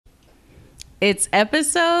It's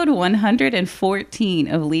episode 114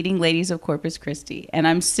 of Leading Ladies of Corpus Christi, and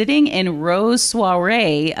I'm sitting in Rose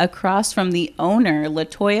Soiree across from the owner,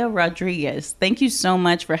 Latoya Rodriguez. Thank you so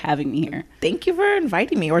much for having me here. Thank you for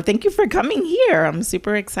inviting me, or thank you for coming here. I'm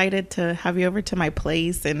super excited to have you over to my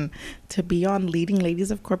place and to be on Leading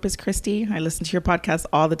Ladies of Corpus Christi. I listen to your podcast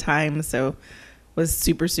all the time, so was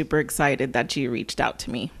super excited that you reached out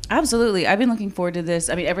to me. Absolutely. I've been looking forward to this.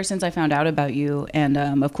 I mean, ever since I found out about you, and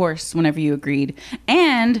of course, whenever you agreed.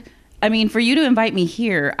 And I mean, for you to invite me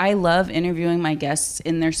here, I love interviewing my guests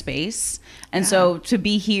in their space. And so to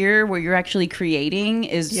be here where you're actually creating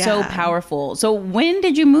is so powerful. So when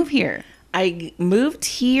did you move here? I moved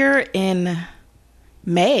here in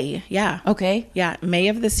May. Yeah. Okay. Yeah. May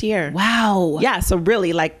of this year. Wow. Yeah. So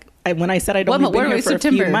really, like, when I said I'd only been here for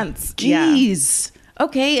September. A few months. Jeez. Yeah.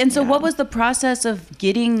 Okay. And so what was the process of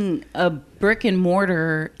getting a brick and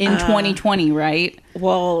mortar in 2020, right?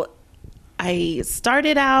 Well, I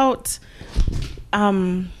started out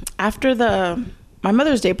after my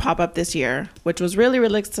Mother's Day pop-up this year, which was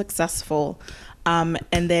really successful. And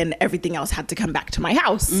then everything else had to come back to my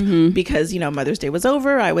house because, Mother's Day was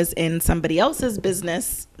over. I was in somebody else's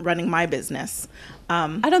business, running my business.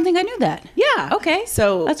 I don't think I knew that. Yeah. Okay.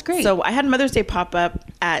 So that's great. So I had Mother's Day pop up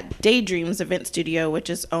at Daydreams Event Studio, which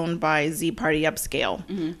is owned by Z Party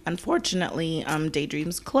Upscale. Unfortunately,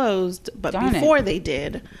 Daydreams closed, but before they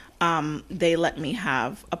did, they let me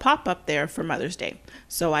have a pop up there for Mother's Day.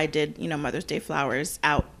 So I did, Mother's Day flowers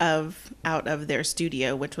out of their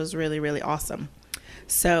studio, which was really awesome.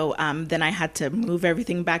 So then I had to move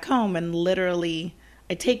everything back home, and literally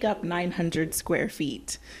I take up 900 square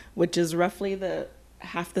feet, which is roughly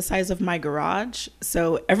half the size of my garage.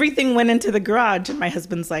 So everything went into the garage, and my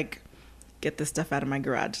husband's like, get this stuff out of my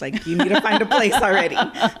garage. Like, you need to find a place already.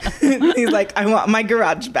 He's like, I want my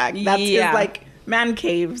garage back. That's his man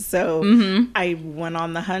cave. So I went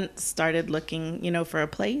on the hunt, started looking, for a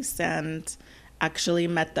place, and actually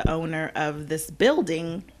met the owner of this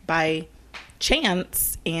building by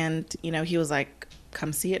chance. And, he was like,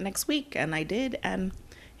 come see it next week. And I did. And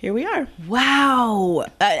here we are. Wow.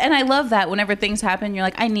 And I love that whenever things happen, you're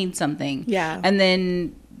like, I need something. Yeah. And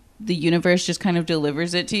then the universe just kind of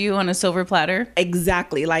delivers it to you on a silver platter.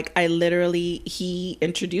 Exactly. Like, he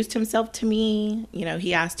introduced himself to me.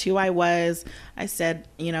 He asked who I was. I said,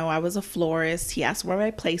 I was a florist. He asked where my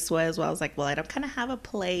place was. Well, I was like, well, I don't kind of have a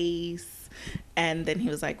place. And then he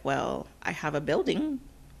was like, well, I have a building.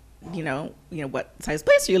 What size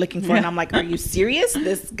place are you looking for? And I'm like, are you serious?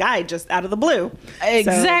 This guy just out of the blue.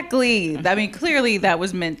 Exactly. I mean, clearly that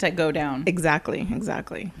was meant to go down.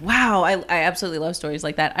 Exactly. Wow. I absolutely love stories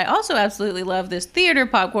like that. I also absolutely love this theater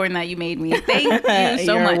popcorn that you made me. Thank you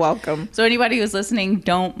so much. You're welcome. So anybody who's listening,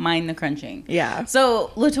 don't mind the crunching. Yeah.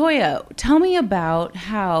 So Latoya, tell me about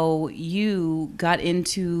how you got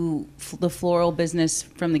into the floral business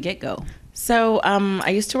from the get-go. So I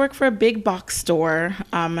used to work for a big box store,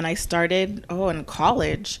 and I started in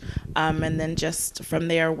college, and then just from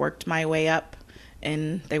there worked my way up,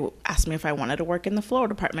 and they asked me if I wanted to work in the floral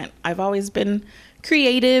department. I've always been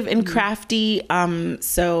creative and crafty,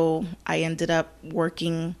 so I ended up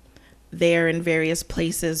working there in various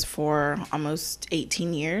places for almost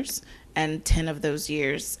 18 years, and 10 of those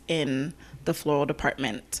years in the floral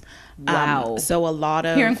department. Wow. So a lot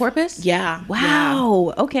of... Here in Corpus? Yeah.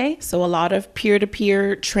 Wow. Yeah. Okay. So a lot of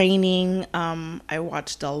peer-to-peer training. I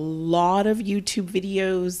watched a lot of YouTube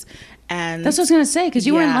videos, and... That's what I was going to say, because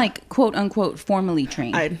you weren't like, quote unquote, formally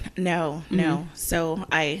trained. No. So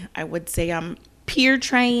I would say I'm peer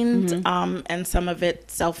trained, and some of it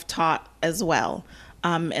self-taught as well.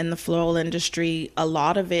 In the floral industry, a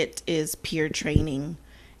lot of it is peer training,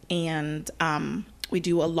 and we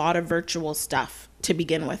do a lot of virtual stuff to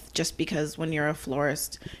begin with, just because when you're a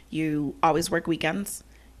florist, you always work weekends.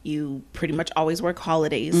 You pretty much always work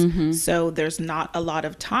holidays. So there's not a lot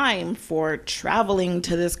of time for traveling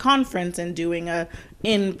to this conference and doing a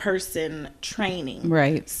in-person training.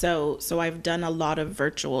 Right. So I've done a lot of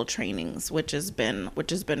virtual trainings, which has been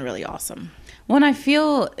really awesome. When I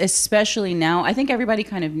feel, especially now, I think everybody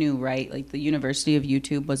kind of knew, right? Like the University of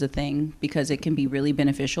YouTube was a thing because it can be really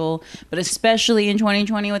beneficial. But especially in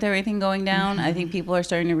 2020 with everything going down, I think people are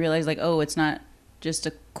starting to realize like, oh, it's not just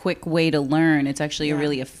a quick way to learn. It's actually a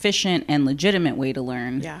really efficient and legitimate way to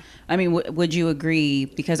learn. Yeah. I mean, would you agree?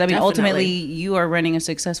 Because I mean, Definitely. Ultimately you are running a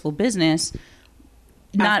successful business.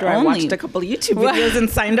 After I watched a couple of YouTube videos and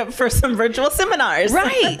signed up for some virtual seminars.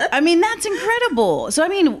 Right. I mean, that's incredible. So, I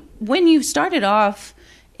mean, when you started off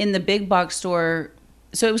in the big box store,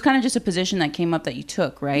 so it was kind of just a position that came up that you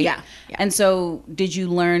took, right? Yeah. And so did you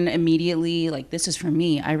learn immediately, like, this is for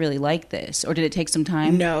me, I really like this? Or did it take some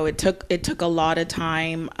time? No, it took a lot of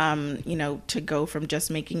time, to go from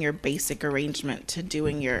just making your basic arrangement to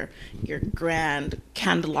doing your grand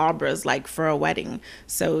candelabras, like for a wedding.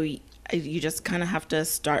 So you just kind of have to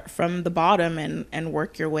start from the bottom and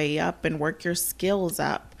work your way up and work your skills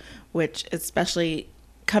up, which, especially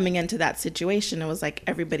coming into that situation, it was like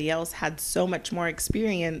everybody else had so much more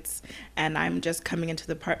experience, and I'm just coming into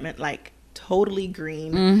the department like totally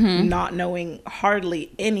green, not knowing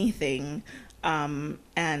hardly anything. And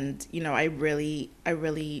I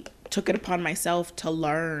really took it upon myself to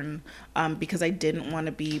learn, because I didn't want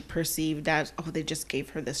to be perceived as, oh, they just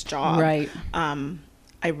gave her this job. Right.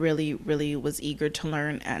 I really, really was eager to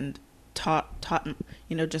learn, and taught,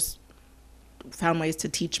 just found ways to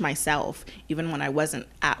teach myself even when I wasn't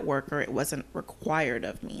at work or it wasn't required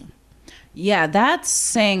of me. Yeah, that's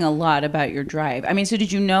saying a lot about your drive. I mean, so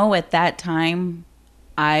did you know at that time,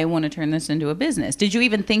 I want to turn this into a business? Did you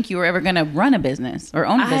even think you were ever going to run a business or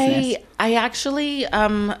own a business? I actually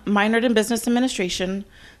minored in business administration.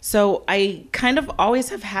 So I kind of always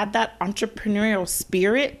have had that entrepreneurial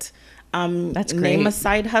spirit. That's great. Name a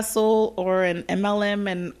side hustle or an MLM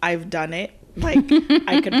and I've done it. Like,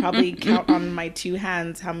 I could probably count on my two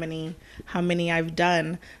hands how many I've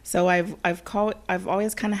done. So I've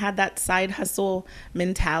always kind of had that side hustle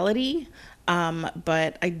mentality.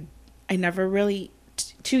 But I never really,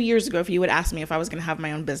 2 years ago, if you would ask me if I was going to have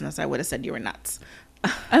my own business, I would have said you were nuts.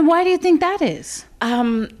 And why do you think that is?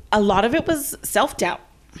 A lot of it was self-doubt.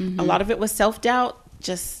 A lot of it was self-doubt,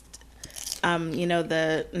 just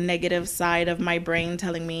the negative side of my brain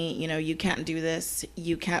telling me, you can't do this.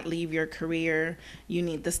 You can't leave your career. You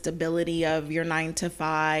need the stability of your 9 to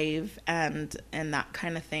 5 and that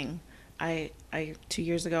kind of thing. I 2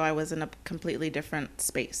 years ago, I was in a completely different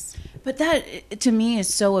space. But that, to me,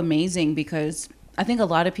 is so amazing, because I think a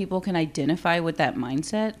lot of people can identify with that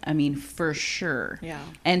mindset. I mean, for sure. Yeah.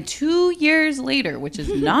 And 2 years later, which is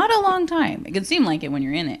not a long time. It can seem like it when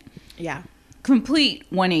you're in it. Yeah. Complete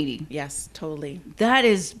 180. Yes, totally. That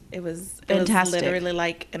is It was fantastic. literally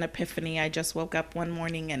like an epiphany. I just woke up one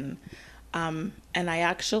morning and I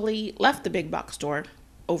actually left the big box store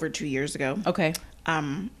over 2 years ago. Okay.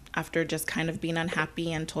 After just kind of being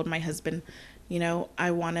unhappy, and told my husband,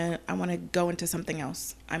 I want to go into something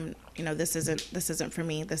else. This isn't for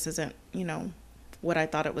me. This isn't, what I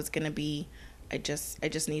thought it was going to be. I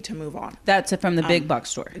just need to move on. That's from the big box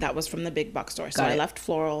store. That was from the big box store. So I left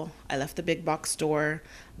Floral. I left the big box store.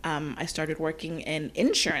 I started working in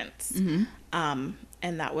insurance.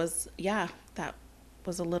 And that was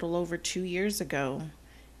a little over 2 years ago.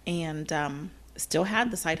 And still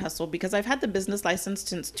had the side hustle, because I've had the business license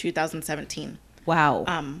since 2017. Wow.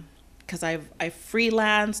 Because I've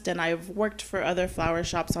freelanced and I've worked for other flower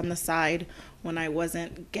shops on the side when I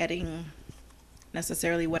wasn't getting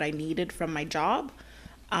necessarily what I needed from my job.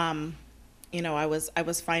 I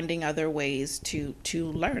was finding other ways to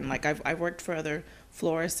learn. Like, I've worked for other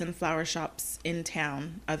florists and flower shops in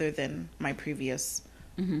town other than my previous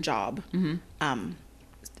job.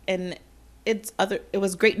 And it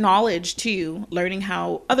was great knowledge too, learning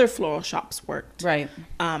how other floral shops worked. Right.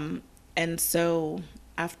 And so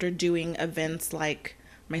after doing events like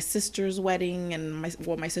my sister's wedding and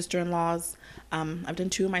my sister-in-law's, I've done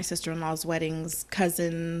 2 of my sister-in-law's weddings,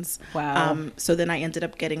 cousins. Wow. So then I ended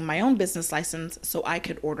up getting my own business license so I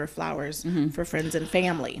could order flowers for friends and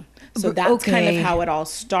family. So that's kind of how it all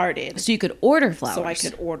started. So you could order flowers. So I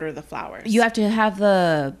could order the flowers. You have to have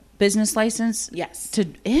the business license? Yes.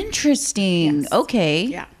 Interesting. Yes. Okay.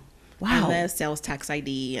 Yeah. Wow. And the sales tax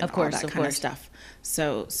ID and all that kind of stuff.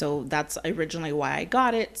 So that's originally why I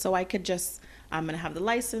got it. So I could just, I'm going to have the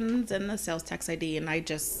license and the sales tax ID, and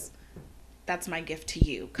that's my gift to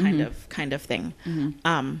you kind of thing.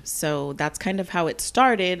 So that's kind of how it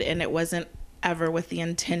started. And it wasn't ever with the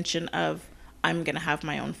intention of, I'm going to have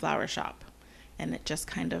my own flower shop. And it just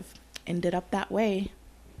kind of ended up that way.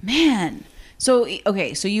 Man. So,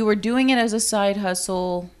 okay. So you were doing it as a side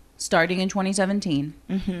hustle starting in 2017.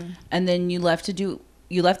 And then you left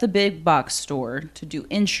the big box store to do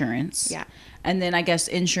insurance. Yeah. And then I guess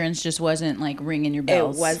insurance just wasn't like ringing your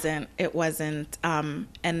bells. It wasn't.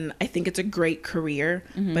 And I think it's a great career,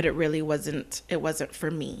 but it really wasn't. It wasn't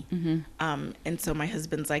for me. And so my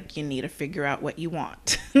husband's like, you need to figure out what you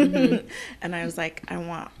want. And I was like, I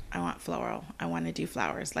want floral. I want to do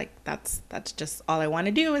flowers. Like that's just all I want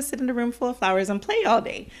to do is sit in a room full of flowers and play all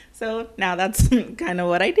day. So now that's kind of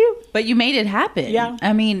what I do. But you made it happen. Yeah.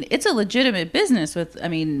 I mean, it's a legitimate business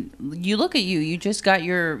you look at you just got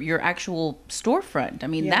your actual storefront. I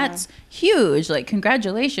mean, that's huge. Like,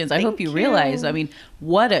 congratulations. I hope you realize, I mean,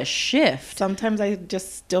 what a shift. Sometimes I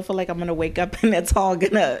just still feel like I'm going to wake up and it's all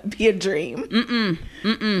going to be a dream.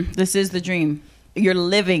 This is the dream. You're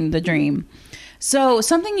living the dream. So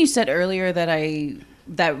something you said earlier that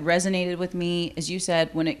resonated with me is you said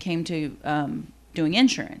when it came to doing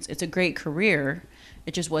insurance, it's a great career.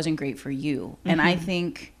 It just wasn't great for you. And I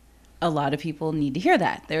think a lot of people need to hear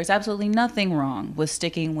that. There's absolutely nothing wrong with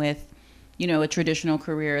sticking with, you know, a traditional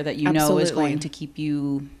career that you know is going to keep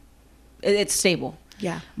you, it's stable.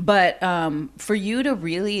 Yeah. But for you to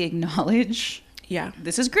really acknowledge,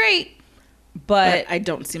 this is great, but I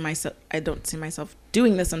don't see myself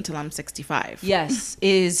doing this until I'm 65. Yes,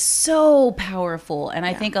 is so powerful. And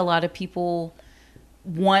I think a lot of people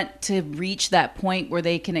want to reach that point where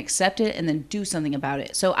they can accept it and then do something about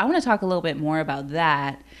it. So I want to talk a little bit more about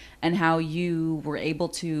that and how you were able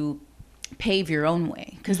to pave your own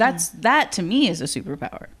way, because that to me is a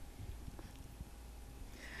superpower.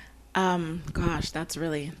 Gosh, that's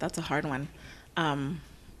a hard one.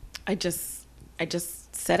 I just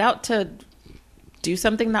set out to do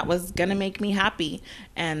something that was gonna make me happy,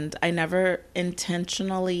 and I never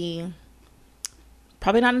intentionally,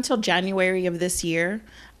 probably not until January of this year,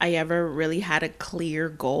 I ever really had a clear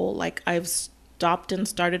goal. Like, I've stopped and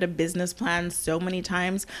started a business plan so many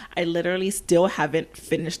times. I literally still haven't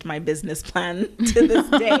finished my business plan to this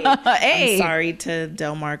day. Hey. I'm sorry to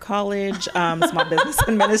Del Mar College, Small Business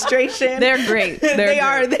Administration. They're great. They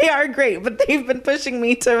are great, but they've been pushing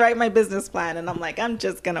me to write my business plan, and I'm like, I'm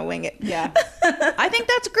just gonna wing it. Yeah. I think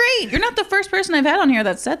that's great. You're not the first person I've had on here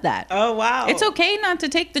that said that. Oh, wow. It's okay not to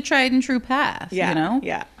take the tried and true path. Yeah. You know?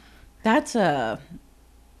 Yeah. That's I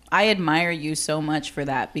admire you so much for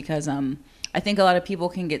that, because I think a lot of people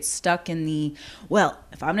can get stuck in the, well,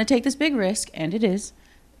 if I'm going to take this big risk, and it is,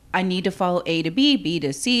 I need to follow A to B, B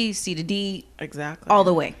to C, C to D. Exactly. All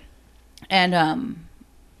the way. And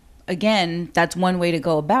again, that's one way to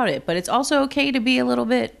go about it. But it's also okay to be a little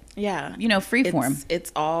bit, freeform.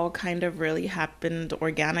 It's all kind of really happened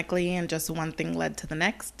organically, and just one thing led to the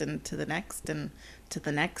next and to the next and to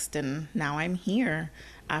the next. And now I'm here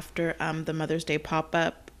after the Mother's Day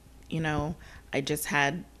pop-up. I just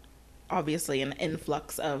had obviously an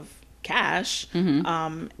influx of cash,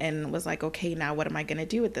 and was like, okay, now what am I going to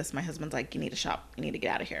do with this? My husband's like, you need to shop. You need to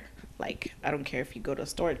get out of here. Like, I don't care if you go to a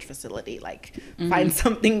storage facility, like find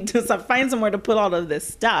somewhere to put all of this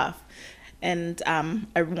stuff. And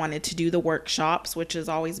I wanted to do the workshops, which has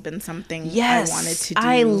always been something I wanted to do.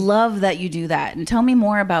 I love that you do that. And tell me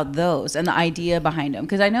more about those and the idea behind them.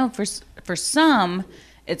 Because I know for some,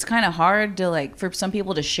 it's kind of hard to, like, for some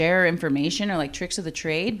people to share information or like tricks of the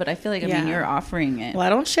trade. But I feel like, I mean, you're offering it. Well, I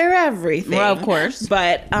don't share everything. Well, of course.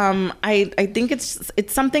 But I think it's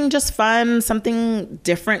something just fun, something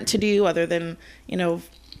different to do other than,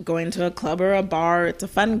 going to a club or a bar. It's a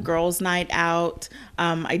fun girls' night out.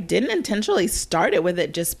 I didn't intentionally start it with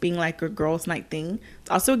it just being like a girls' night thing. It's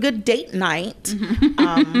also a good date night.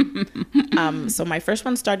 So my first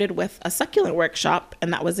one started with a succulent workshop,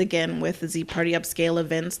 and that was again with Z Party Upscale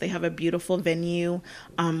Events. They have a beautiful venue.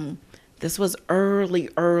 This was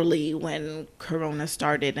early when Corona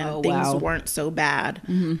started, and things weren't so bad.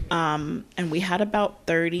 And we had about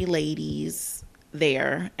 30 ladies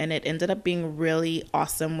there, and it ended up being really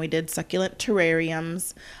awesome. We did succulent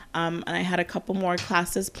terrariums, and I had a couple more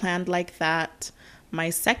classes planned like that. My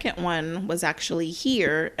second one was actually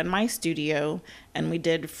here in my studio, and we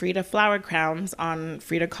did Frida flower crowns on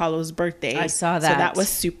Frida Kahlo's birthday. I saw that. So that was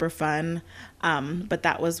super fun. But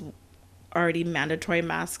that was already mandatory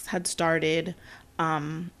masks had started.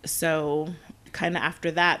 So kind of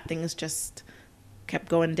after that, things just kept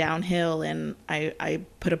going downhill, and I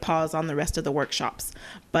put a pause on the rest of the workshops.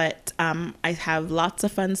 But I have lots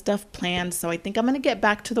of fun stuff planned, so I think I'm going to get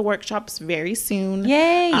back to the workshops very soon.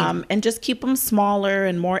 Yay! And just keep them smaller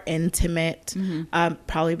and more intimate.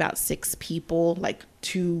 Probably about 6 people, like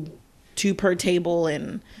two per table,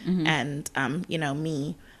 and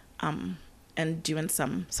me. And doing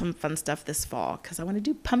some fun stuff this fall, because I want to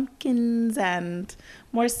do pumpkins and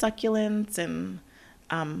more succulents, and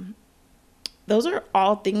those are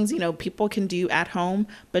all things, people can do at home,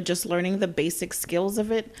 but just learning the basic skills of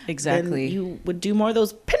it. Exactly. Then you would do more of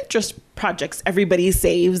those Pinterest projects everybody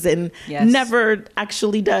saves and never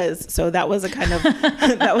actually does. So that was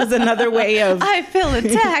that was another way of. I feel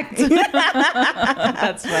attacked.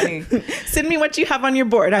 That's funny. Send me what you have on your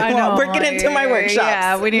board. I'll work it into my workshops.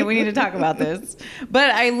 Yeah, we need to talk about this.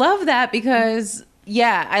 But I love that because,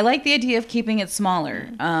 I like the idea of keeping it smaller.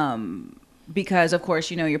 because of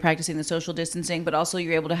course, you're practicing the social distancing, but also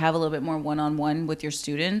you're able to have a little bit more one-on-one with your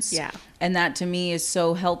students. Yeah. And that to me is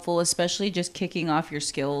so helpful, especially just kicking off your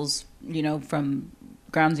skills, from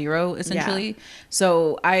ground zero, essentially. Yeah.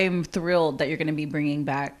 So I'm thrilled that you're going to be bringing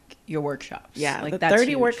back your workshops. Yeah, the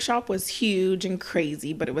 30 workshop was huge and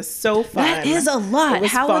crazy, but it was so fun. That is a lot.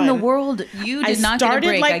 How fun. In the world you did not get a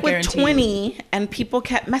break? I started with 20, and people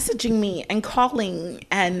kept messaging me and calling,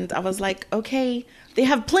 and I was like, okay, they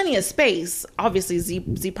have plenty of space. Obviously,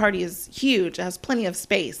 Z Party is huge; it has plenty of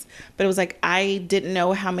space. But it was like I didn't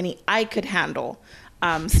know how many I could handle.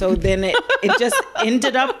 So then it just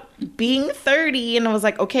ended up being 30, and I was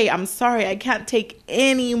like, okay, I'm sorry, I can't take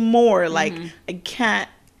any more. Like I can't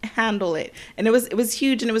handle it. And it was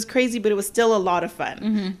huge and it was crazy, but it was still a lot of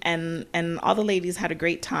fun. And all the ladies had a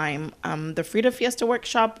great time. The Frida Fiesta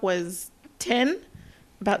workshop was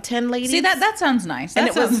about 10 ladies. See, that sounds nice. And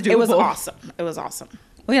it was awesome. It was awesome.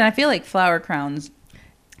 Well, yeah, I feel like flower crowns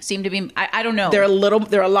seem to be, I don't know. They're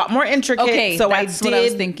a lot more intricate. Okay, so that's what I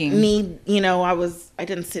was thinking. I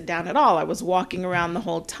didn't sit down at all. I was walking around the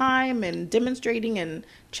whole time and demonstrating and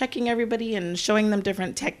checking everybody and showing them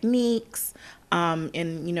different techniques.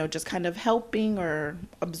 And just kind of helping or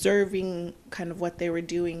observing kind of what they were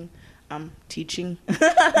doing, teaching. That's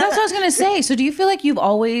what I was gonna say. So do you feel like you've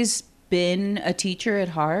always been a teacher at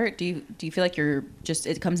heart? Do you feel like you're just,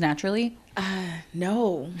 it comes naturally?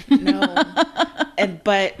 No.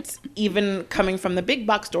 But even coming from the big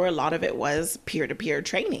box store, a lot of it was peer-to-peer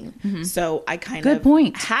training. So I kind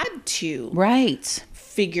of had to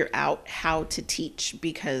figure out how to teach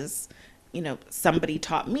because somebody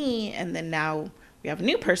taught me, and then now we have a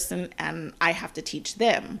new person and I have to teach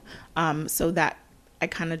them. So that I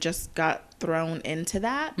kind of just got thrown into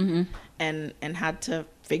that and had to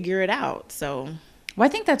figure it out. So, well, I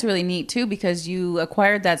think that's really neat too, because you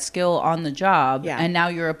acquired that skill on the job and now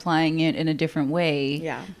you're applying it in a different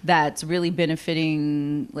way that's really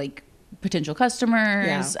benefiting like potential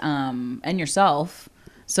customers and yourself.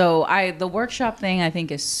 So the workshop thing I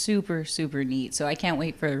think is super, super neat. So I can't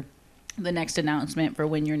wait for the next announcement for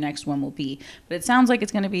when your next one will be, but it sounds like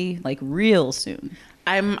it's going to be like real soon.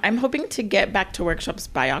 I'm hoping to get back to workshops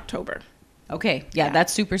by October. Okay,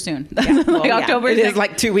 that's super soon. October is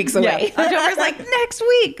like 2 weeks away. October's like next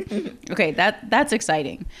week. Okay, that's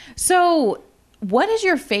exciting. So what is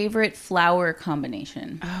your favorite flower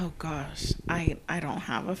combination? Oh gosh, I don't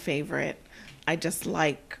have a favorite. I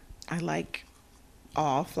like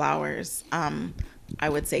all flowers. I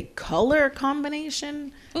would say color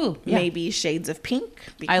combination. Ooh, yeah. Maybe shades of pink.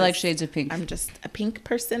 I like shades of pink. I'm just a pink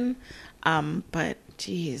person. But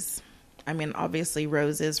geez, I mean, obviously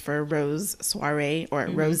roses for rose soiree or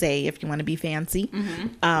rosé if you want to be fancy.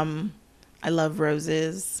 I love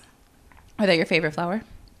roses. Are they your favorite flower?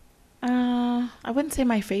 I wouldn't say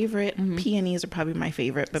my favorite. Peonies are probably my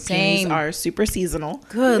favorite, but peonies are super seasonal.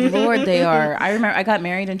 Good Lord, they are. I remember I got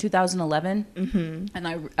married in 2011,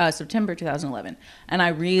 and September 2011, and I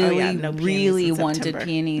really wanted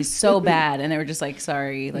peonies so bad, and they were just like,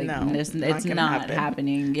 sorry, like it's not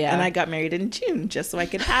happening. Yeah, and I got married in June just so I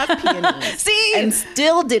could have peonies. See, and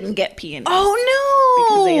still didn't get peonies. Oh no,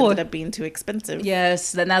 because they ended up being too expensive.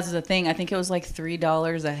 Yes, then that's the thing. I think it was like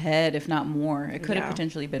 $3 a head, if not more. It could have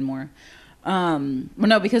potentially been more. Well,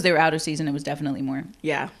 no, because they were out of season, it was definitely more.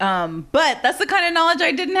 Yeah. But that's the kind of knowledge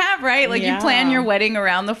I didn't have, right? Like you plan your wedding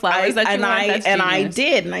around the flowers that you want. I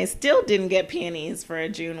did, and I still didn't get peonies for a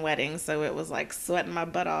June wedding, so it was like sweating my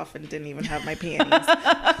butt off and didn't even have my peonies.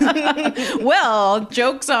 Well,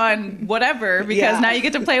 joke's on whatever, because now you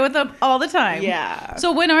get to play with them all the time. Yeah.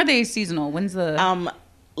 So when are they seasonal? When's the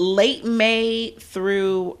late May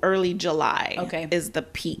through early July is the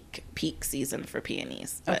peak season for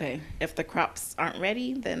peonies. But if the crops aren't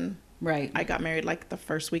ready, then I got married like the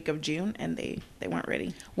first week of June and they weren't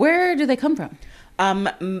ready. Where do they come from?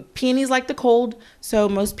 Peonies like the cold, so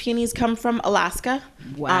most peonies come from Alaska.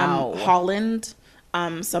 Wow. Holland,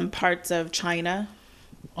 some parts of China.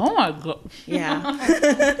 Oh my God. Yeah.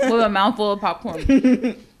 With a mouthful of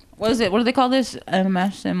popcorn. What is it? What do they call this?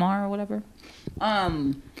 MSMR or whatever?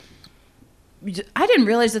 I didn't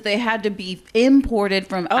realize that they had to be imported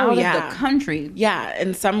from out of the country. Yeah,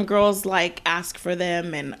 and some girls like ask for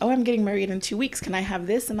them and, I'm getting married in 2 weeks. Can I have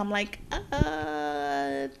this? And I'm like,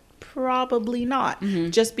 probably not.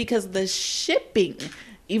 Just because the shipping,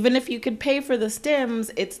 even if you could pay for the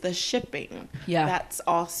stems, it's the shipping. Yeah. That's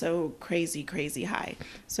also crazy, crazy high.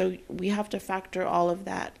 So we have to factor all of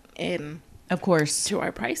that in. Of course. To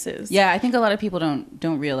our prices. Yeah, I think a lot of people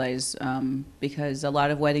don't realize because a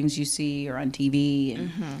lot of weddings you see are on TV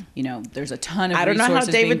and, there's a ton of resources. I don't know how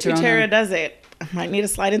David Tutera does it. I might need to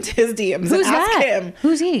slide into his DMs Who's and ask that? him.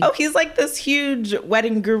 Who's he? Oh, he's like this huge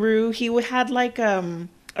wedding guru. He had like a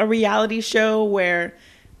reality show where,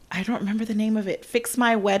 I don't remember the name of it, Fix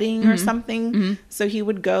My Wedding or something. So he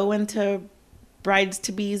would go into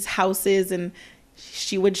brides-to-be's houses and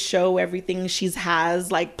she would show everything she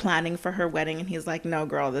has, like planning for her wedding. And he's like, no,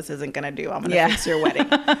 girl, this isn't going to do. I'm going to fix your wedding.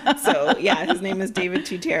 So yeah, his name is David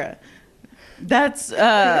Tutera. That's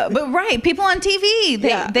but right, people on TV,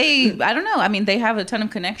 they I don't know, I mean, they have a ton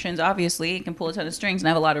of connections, obviously, can pull a ton of strings and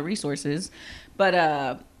have a lot of resources,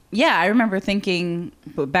 but yeah, I remember thinking,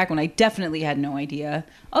 but back when I definitely had no idea,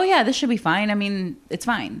 oh yeah, this should be fine. I mean, it's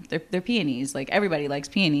fine, they're peonies, like everybody likes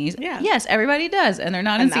peonies. Yes, everybody does, and they're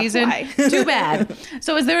not in season. Too bad.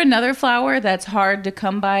 So is there another flower that's hard to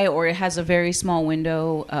come by, or it has a very small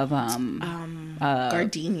window of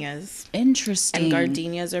gardenias? Interesting. And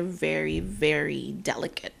gardenias are very, very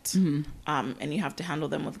delicate. And you have to handle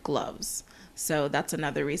them with gloves. So that's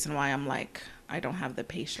another reason why I'm like, I don't have the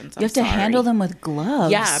patience. You have to handle them with gloves.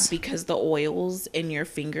 Yeah, because the oils in your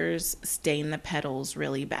fingers stain the petals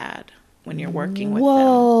really bad when you're working with them.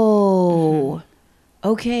 Whoa.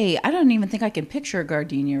 Okay, I don't even think I can picture a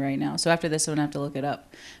gardenia right now. So after this, I'm gonna have to look it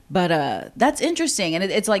up. But that's interesting, and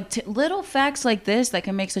it's like little facts like this that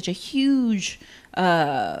can make such a huge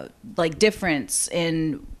like difference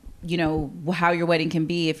in, you know, how your wedding can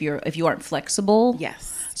be if you aren't flexible.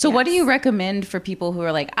 Yes. So what do you recommend for people who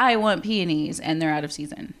are like, I want peonies and they're out of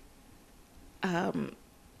season?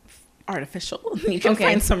 Artificial. You can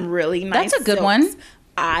find some really nice. That's a good silks. one.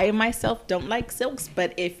 I myself don't like silks,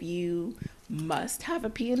 but if you must have a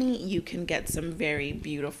peony, you can get some very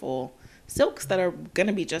beautiful silks that are going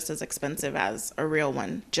to be just as expensive as a real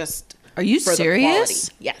one. Just are you for serious? The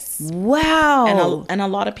quality. Yes. Wow. And a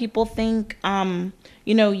lot of people think,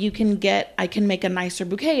 you know, I can make a nicer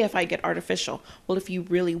bouquet if I get artificial. Well, if you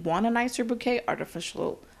really want a nicer bouquet,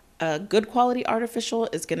 good quality artificial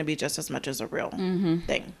is going to be just as much as a real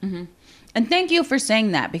thing. And thank you for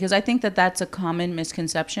saying that, because I think that that's a common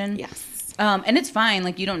misconception. Yes. And it's fine.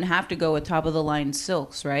 Like, you don't have to go with top of the line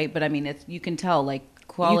silks, right? But I mean, you can tell, like,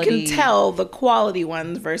 quality. You can tell the quality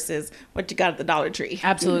ones versus what you got at the Dollar Tree.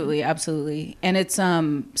 Absolutely, absolutely. And it's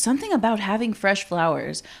something about having fresh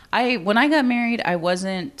flowers. When I got married, I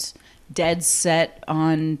wasn't dead set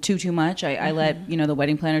on too much. I let, you know, the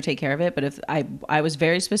wedding planner take care of it. But if I was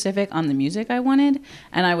very specific on the music I wanted,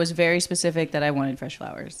 and I was very specific that I wanted fresh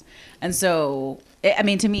flowers. And so, I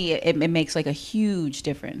mean, to me, it makes like a huge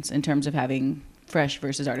difference in terms of having fresh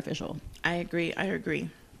versus artificial. I agree.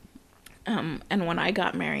 And when I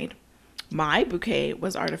got married, my bouquet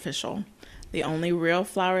was artificial. The only real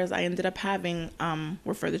flowers I ended up having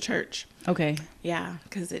were for the church. Okay. Yeah,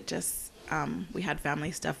 because it just, we had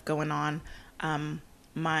family stuff going on.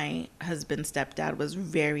 My husband's stepdad was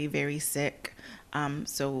very, very sick.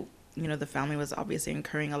 So, you know, the family was obviously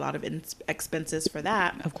incurring a lot of expenses for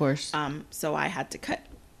that. Of course. So I had to cut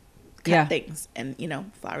things. And, you know,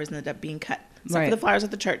 flowers ended up being cut. Except for the flowers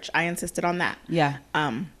at the church. I insisted on that. Yeah.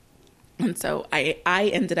 And so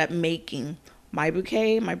I ended up making my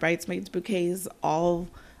bouquet, my bridesmaids' bouquets, all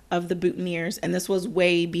of the boutonnieres. And this was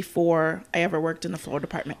way before I ever worked in the floral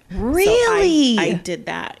department. Really? So I did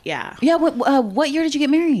that, yeah. Yeah, what year did you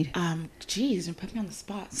get married? Geez, you put me on the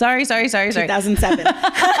spot. Sorry. 2007.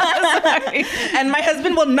 Sorry. And my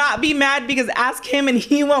husband will not be mad because ask him and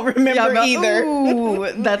he won't remember either.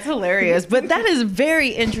 Ooh, that's hilarious. But that is very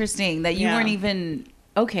interesting that you weren't even...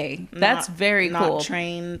 Okay, that's very cool. Not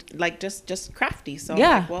trained, like just crafty. So yeah.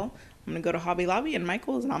 I'm like, well, I'm going to go to Hobby Lobby and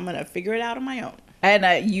Michael's and I'm going to figure it out on my own.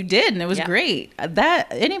 And you did, and it was great.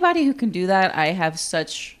 Anybody who can do that, I have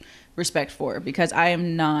such respect for, because I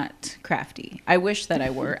am not crafty. I wish that I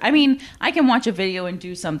were. I mean, I can watch a video and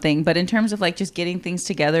do something, but in terms of like just getting things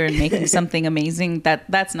together and making something amazing,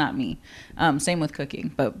 that's not me. Same with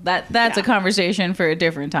cooking, but that's a conversation for a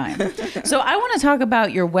different time. So I want to talk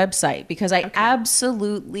about your website, because I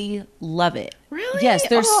absolutely love it. Really? Yes,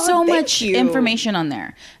 there's so much information on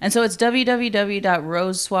there. And so it's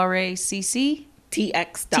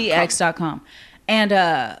www.rosesoireecc.com. And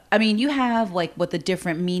I mean, you have like what the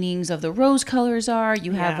different meanings of the rose colors are.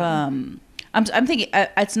 You have I'm thinking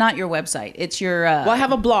it's not your website. It's your well, I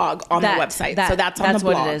have a blog on the website, so that's on the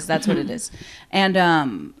blog. What it is. That's what it is. And I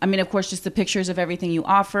mean, of course, just the pictures of everything you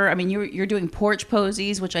offer. I mean, you're doing porch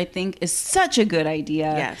posies, which I think is such a good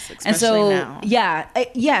idea. Yes, especially now.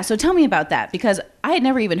 Yeah. So tell me about that, because I had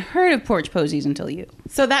never even heard of porch posies until you.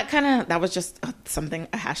 So that was just a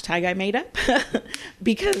hashtag I made up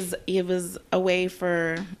because it was a way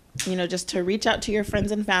for, you know, just to reach out to your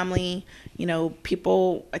friends and family. You know,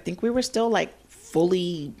 people, I think we were still like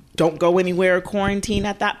fully don't go anywhere quarantine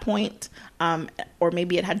at that point. Or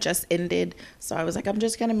maybe it had just ended. So I was like, I'm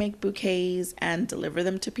just going to make bouquets and deliver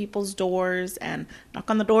them to people's doors and knock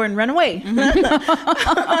on the door and run away.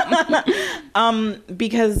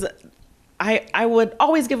 Because I would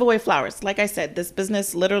always give away flowers. Like I said, this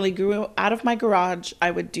business literally grew out of my garage. I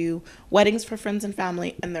would do weddings for friends and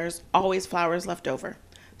family, and there's always flowers left over.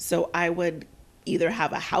 So I would either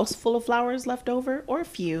have a house full of flowers left over or a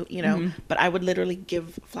few, but I would literally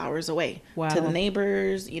give flowers away to the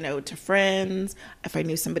neighbors, to friends. If I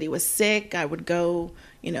knew somebody was sick, I would go,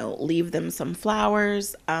 leave them some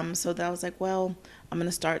flowers. So that I was like, well, I'm going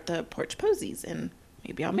to start the Porch Posies and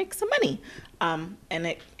maybe I'll make some money. And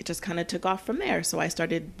it just kind of took off from there. So I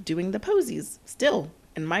started doing the posies still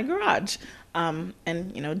in my garage, and,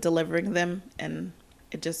 delivering them. And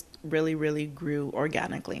it just really, really grew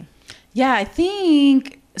organically. Yeah, I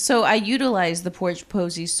think so. I utilized the Porch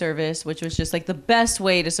Posies service, which was just like the best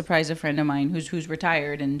way to surprise a friend of mine who's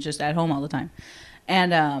retired and just at home all the time.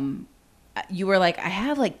 And you were like, I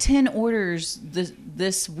have like 10 orders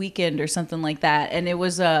this weekend or something like that. And it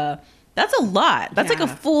was that's a lot. That's like a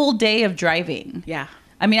full day of driving. Yeah.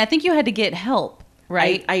 I mean, I think you had to get help,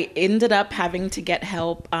 right? I ended up having to get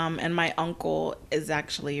help. And my uncle is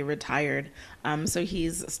actually retired. So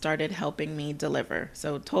he's started helping me deliver.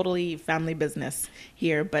 So totally family business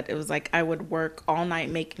here. But it was like I would work all night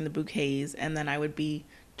making the bouquets, and then I would be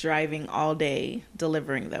driving all day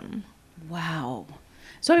delivering them. Wow.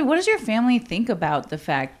 So I mean, what does your family think about the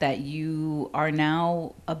fact that you are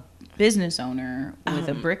now a business owner with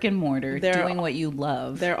a brick and mortar doing what you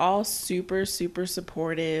love? They're all super, super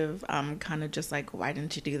supportive. Kind of just like, why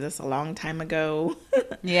didn't you do this a long time ago?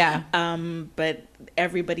 Yeah. But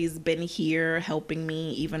everybody's been here helping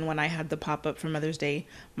me. Even when I had the pop-up for Mother's Day,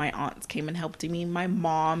 my aunts came and helped me. My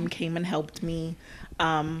mom came and helped me.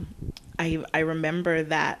 I remember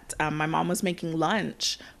that my mom was making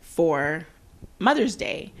lunch for Mother's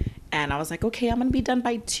Day, and I was like, okay, I'm gonna be done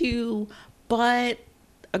by 2, but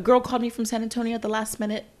a girl called me from San Antonio at the last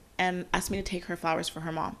minute and asked me to take her flowers for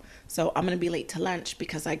her mom. So I'm gonna be late to lunch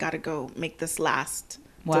because I gotta go make this last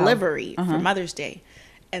delivery for Mother's Day.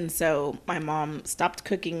 And so my mom stopped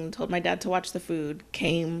cooking, told my dad to watch the food,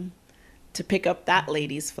 came to pick up that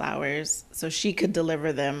lady's flowers so she could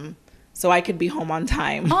deliver them so I could be home on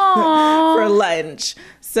time for lunch.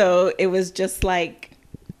 So it was just like,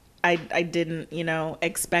 I didn't,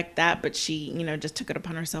 expect that, but she, just took it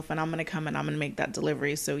upon herself, and I'm going to come and I'm going to make that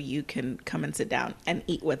delivery so you can come and sit down and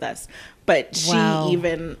eat with us. But she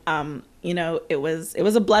even, it was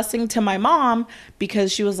a blessing to my mom,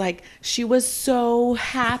 because she was like, she was so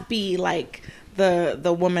happy. Like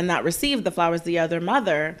the woman that received the flowers, the other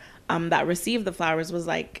mother, that received the flowers, was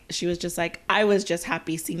like, she was just like, I was just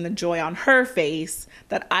happy seeing the joy on her face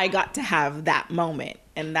that I got to have that moment.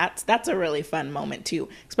 And that's a really fun moment too,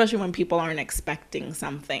 especially when people aren't expecting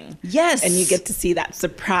something. Yes. And you get to see that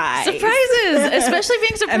surprise. Surprises, especially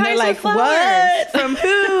being surprised. And they're like, with flowers. What? From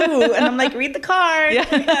who? And I'm like, read the card.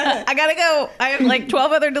 Yeah. I gotta go. I have like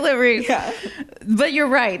 12 other deliveries. Yeah. But you're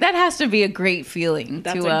right. That has to be a great feeling.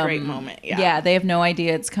 That's a great moment. Yeah. Yeah. They have no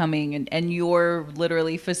idea it's coming, and you're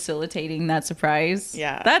literally facilitating that surprise.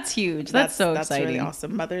 Yeah. That's huge. That's so exciting. That's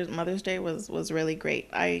really awesome. Mother's Day was really great.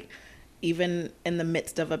 Even in the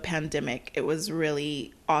midst of a pandemic, it was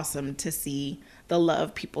really awesome to see the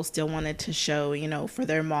love people still wanted to show, for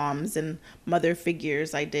their moms and mother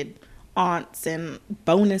figures. I did aunts and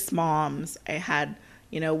bonus moms. I had,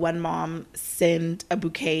 one mom send a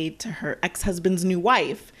bouquet to her ex-husband's new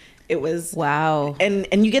wife. It was wow. And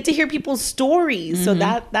you get to hear people's stories. So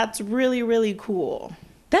that's really, really cool.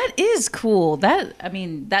 That is cool.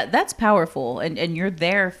 That's powerful, and you're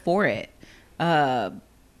there for it.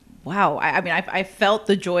 Wow. I felt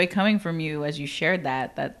the joy coming from you as you shared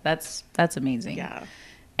that. That's amazing. Yeah.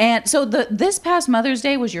 And so this past Mother's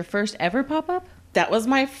Day was your first ever pop-up? That was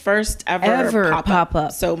my first ever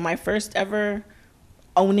pop-up. So my first ever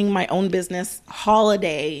owning my own business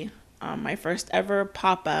holiday, my first ever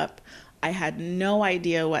pop-up. I had no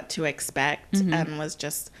idea what to expect and was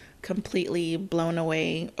just completely blown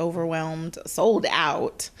away, overwhelmed, sold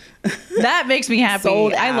out. That makes me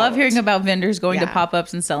happy. I love hearing about vendors going to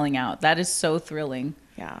pop-ups and selling out. That is so thrilling.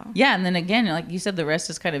 Yeah. Yeah. And then again, like you said, the rest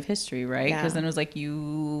is kind of history, right? Because then it was like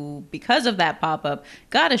because of that pop-up,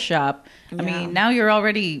 got a shop. I mean, now you're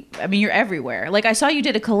everywhere. Like I saw you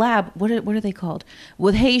did a collab. What are they called?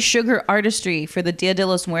 With Hey Sugar Artistry for the Dia de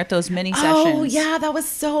los Muertos mini sessions. Oh, yeah. That was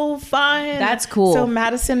so fun. That's cool. So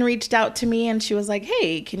Madison reached out to me and she was like,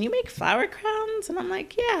 hey, can you make flower crowns? And I'm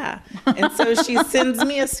like, yeah. And so she sends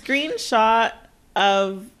me a screenshot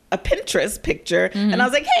of a Pinterest picture. And I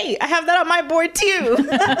was like, hey, I have that on my board too.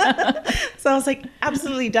 So I was like,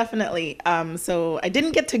 absolutely, definitely. So I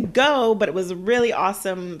didn't get to go, but it was really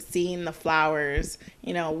awesome seeing the flowers,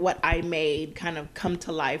 you know, what I made kind of come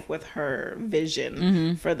to life with her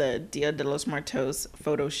vision for the Dia de los Muertos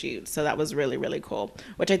photo shoot. So that was really, really cool,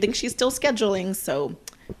 which I think she's still scheduling. So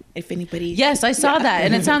if anybody... Yes, I saw that.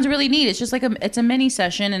 And it sounds really neat. It's just like it's a mini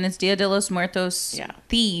session, and it's Dia de los Muertos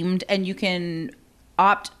themed, and you can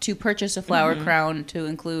opt to purchase a flower crown to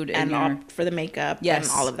include in and your... opt for the makeup and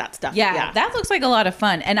all of that stuff. Yeah, that looks like a lot of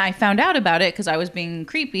fun. And I found out about it because I was being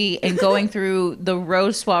creepy and going through the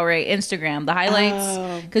Rose Soiree Instagram, the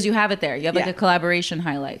highlights, because you have it there. You have like a collaboration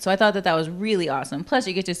highlight. So I thought that was really awesome. Plus,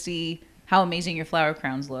 you get to see how amazing your flower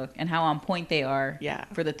crowns look and how on point they are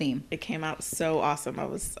for the theme. It came out so awesome. I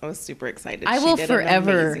was super excited. I will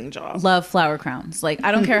forever love flower crowns. Like,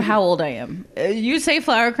 I don't care how old I am. You say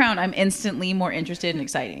flower crown, I'm instantly more interested and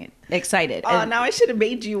excited. Oh, now I should have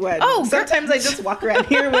made you one. Oh, sometimes I just walk around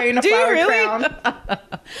here wearing a flower crown. I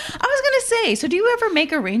was going to say, so do you ever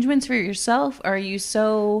make arrangements for yourself? Or are you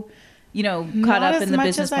so... caught up in the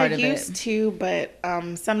business part of it? Not as much as I used to, but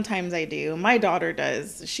sometimes I do. My daughter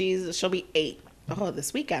does. She'll be 8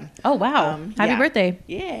 this weekend. Oh, wow. Happy birthday.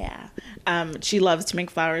 Yeah. She loves to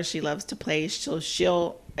make flowers. She loves to play.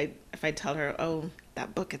 If I tell her, oh,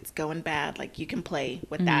 that book, it's going bad, like, you can play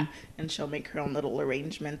with that. And she'll make her own little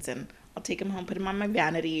arrangements, and I'll take them home, put them on my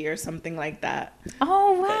vanity or something like that.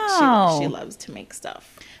 Oh, wow. But she loves to make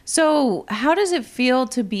stuff. So how does it feel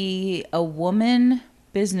to be a woman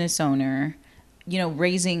business owner,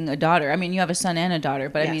 raising a daughter? I mean, you have a son and a daughter,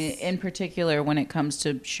 but I mean, in particular, when it comes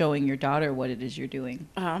to showing your daughter what it is you're doing.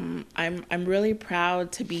 I'm really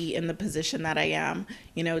proud to be in the position that I am,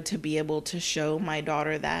 to be able to show my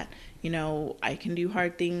daughter that, I can do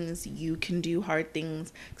hard things, you can do hard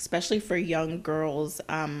things, especially for young girls.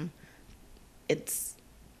 I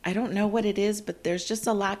don't know what it is, but there's just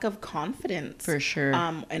a lack of confidence. For sure.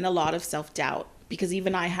 And a lot of self-doubt, because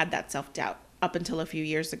even I had that self-doubt up until a few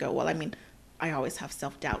years ago. Well, I mean, I always have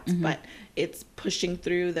self-doubts, but it's pushing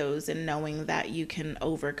through those and knowing that you can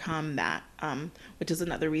overcome that, which is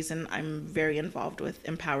another reason I'm very involved with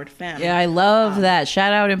Empowered Femme. Yeah, I love that.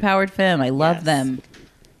 Shout out Empowered Femme. I love them.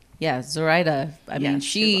 Yeah, Zoraida. I mean,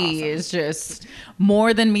 she is just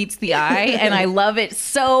more than meets the eye, and I love it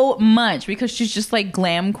so much because she's just like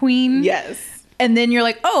glam queen. Yes. And then you're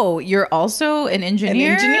like, oh, you're also an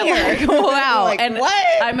engineer? Like, wow. Like, and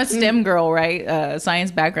what? I'm a STEM girl, right? Science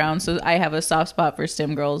background. So I have a soft spot for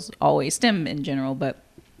STEM girls, always STEM in general. But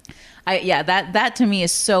that to me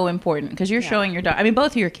is so important because you're showing your daughter, I mean,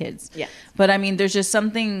 both of your kids. Yeah. But I mean, there's just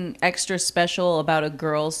something extra special about a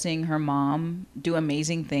girl seeing her mom do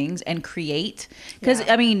amazing things and create. Because,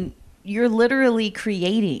 I mean, you're literally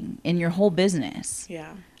creating in your whole business.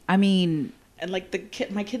 Yeah. I mean... And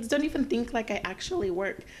like my kids don't even think like I actually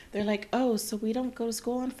work. They're like, oh, so we don't go to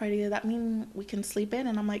school on Friday. Does that mean we can sleep in?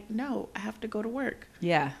 And I'm like, no, I have to go to work.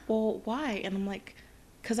 Yeah. Well, why? And I'm like,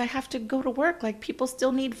 because I have to go to work. Like, people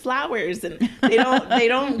still need flowers, and they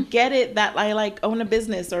don't get it that I like own a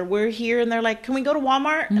business, or we're here and they're like, can we go to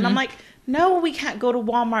Walmart? And I'm like, no, we can't go to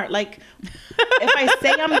Walmart. Like, if I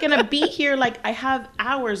say I'm going to be here, like, I have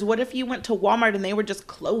hours. What if you went to Walmart and they were just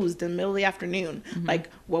closed in the middle of the afternoon?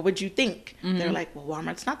 Like, what would you think? They're like, well,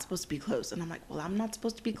 Walmart's not supposed to be closed. And I'm like, well, I'm not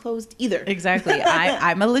supposed to be closed either. Exactly.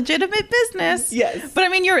 I'm a legitimate business. Yes. But I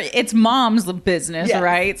mean, it's mom's business,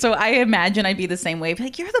 right? So I imagine I'd be the same way.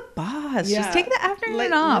 Like, you're the boss. Yeah. Just take the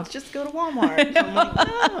afternoon off. Let's just go to Walmart. I'm like,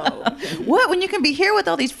 no. What? When you can be here with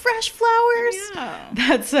all these fresh flowers?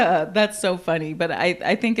 Yeah. That's so funny. But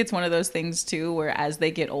I think it's one of those things too, where as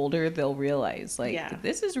they get older, they'll realize like,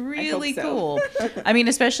 this is really cool. I mean,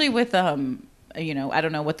 especially with, I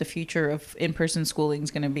don't know what the future of in-person schooling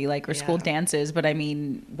is going to be like, or school dances, but I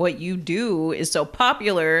mean, what you do is so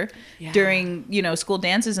popular during, school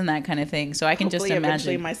dances and that kind of thing. So I can just imagine.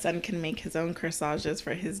 Eventually my son can make his own corsages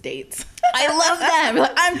for his dates. I love that.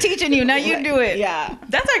 Like, I'm teaching you, now you do it. Yeah.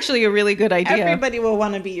 That's actually a really good idea. Everybody will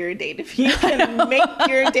want to be your date if you can make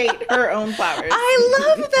your date her own flowers. I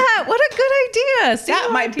love that. What a good idea. See,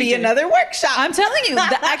 that might be another workshop. I'm telling you,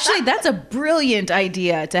 actually, that's a brilliant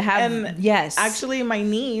idea to have. And actually, my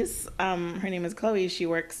niece, her name is Chloe. She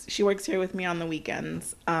works here with me on the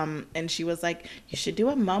weekends. And she was like, you should do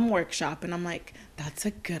a mom workshop. And I'm like, that's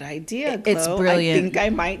a good idea, Chloe. It's brilliant. I think I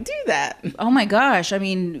might do that. Oh my gosh. I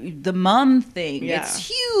mean, the mom thing, it's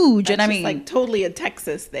huge. That's and I mean, like totally a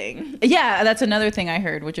Texas thing. Yeah, that's another thing I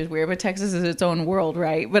heard, which is weird, but Texas is its own world,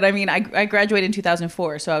 right? But I mean, I graduated in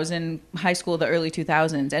 2004. So I was in high school the early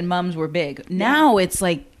 2000s and moms were big. Now it's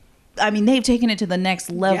like I mean, they've taken it to the next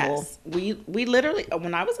level. Yes. We literally,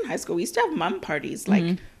 when I was in high school, we used to have mom parties.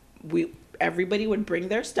 Like, everybody would bring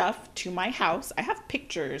their stuff to my house. I have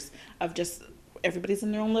pictures of just everybody's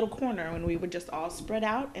in their own little corner, and we would just all spread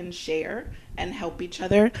out and share and help each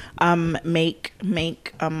other make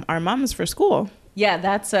our mums for school. Yeah,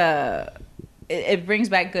 that's it brings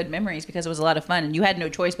back good memories because it was a lot of fun, and you had no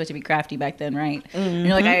choice but to be crafty back then, right? And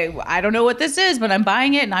you're like, I don't know what this is, but I'm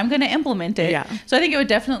buying it and I'm going to implement it. Yeah. So I think it would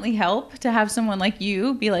definitely help to have someone like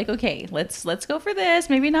you be like, okay, let's go for this,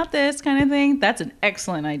 maybe not this kind of thing. That's an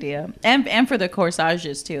excellent idea, and for the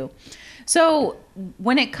corsages too. So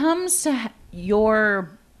when it comes to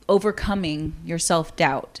your overcoming your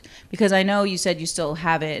self-doubt, because I know you said you still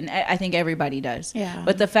have it, and I think everybody does. Yeah.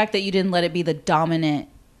 But the fact that you didn't let it be the dominant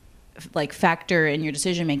like factor in your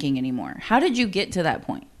decision making anymore. How did you get to that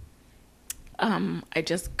point? I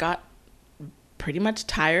just got pretty much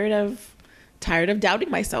tired of doubting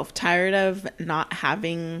myself, tired of not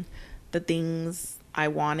having the things I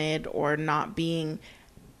wanted or not being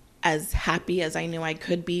as happy as I knew I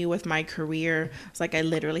could be with my career. It's like I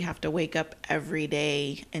literally have to wake up every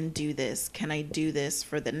day and do this. Can I do this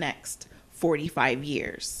for the next 45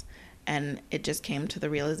 years? And it just came to the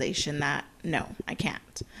realization that no, I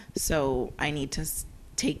can't. So I need to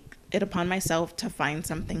take it upon myself to find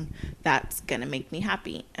something that's going to make me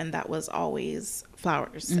happy. And that was always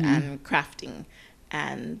flowers and crafting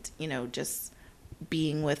and, just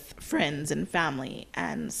being with friends and family.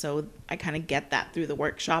 And so I kind of get that through the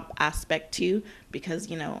workshop aspect too,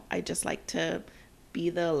 because, I just like to be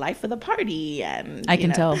the life of the party, and I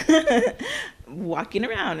can tell walking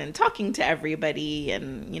around and talking to everybody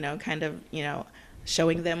and kind of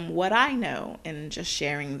showing them what I know and just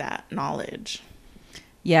sharing that knowledge.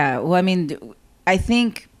 Yeah, well, I mean, I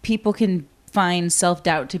think people can find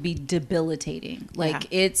self-doubt to be debilitating. Like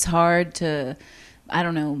it's hard to, I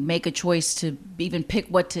don't know, make a choice to even pick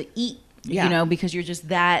what to eat, because you're just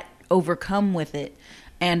that overcome with it.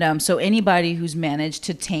 And so anybody who's managed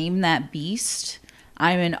to tame that beast,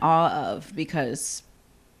 I'm in awe of, because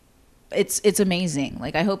it's amazing.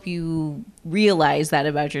 Like, I hope you realize that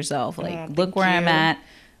about yourself. Like, look where I'm at,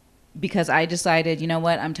 because I decided, you know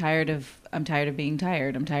what, I'm tired of being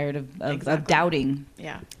tired. I'm tired of doubting.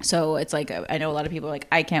 Yeah. So it's like, I know a lot of people are like,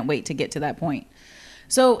 I can't wait to get to that point.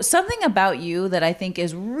 So something about you that I think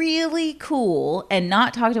is really cool and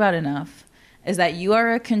not talked about enough is that you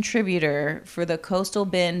are a contributor for the Coastal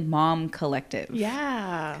Bend Mom Collective.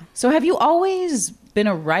 Yeah. So have you always been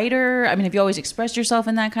a writer? I mean, have you always expressed yourself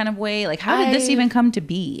in that kind of way? Like, how did this even come to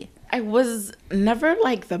be? I was never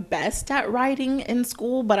like the best at writing in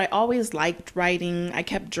school, but I always liked writing. I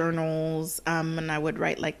kept journals, and I would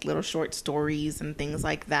write like little short stories and things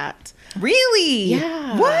like that. Really?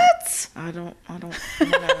 Yeah. What? I don't want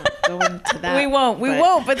to go into that. We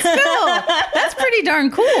won't, but still, that's pretty darn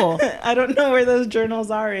cool. I don't know where those journals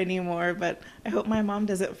are anymore, but I hope my mom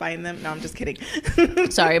doesn't find them. No, I'm just kidding.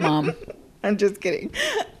 Sorry, Mom. I'm just kidding.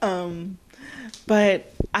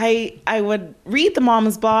 But I would read the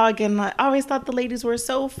mom's blog, and I always thought the ladies were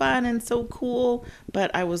so fun and so cool.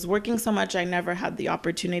 But I was working so much, I never had the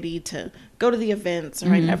opportunity to go to the events, or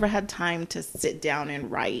I never had time to sit down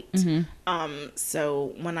and write.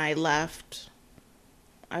 So when I left,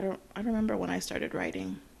 I don't remember when I started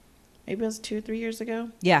writing. Maybe it was 2 or 3 years ago.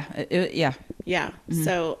 Yeah. Yeah.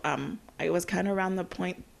 So it was kind of around the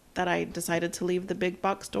point that I decided to leave the big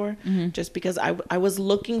box store, just because I was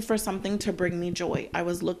looking for something to bring me joy. I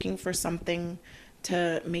was looking for something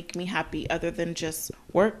to make me happy other than just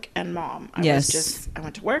work and mom. I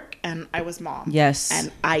went to work and I was mom. Yes.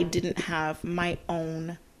 And I didn't have my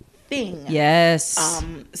own thing. Yes.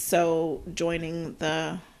 So joining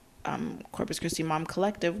the Corpus Christi Mom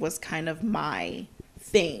Collective was kind of my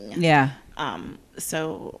thing. Yeah.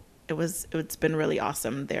 So it's been really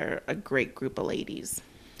awesome. They're a great group of ladies.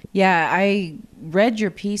 Yeah, I read your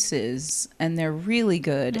pieces and they're really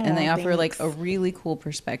good, and they offer like a really cool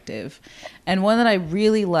perspective. And one that I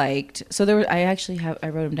really liked, so I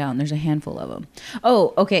wrote them down. There's a handful of them.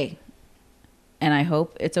 Oh, okay. And I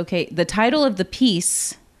hope it's okay. The title of the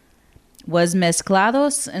piece was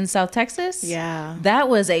Mezclados in South Texas. Yeah. That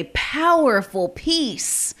was a powerful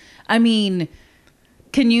piece. I mean,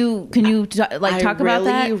 can you talk about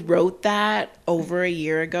that? I wrote that over a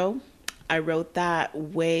year ago. I wrote that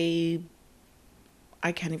I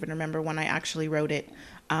can't even remember when I actually wrote it.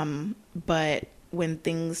 But when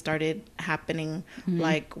things started happening,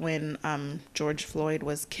 like when George Floyd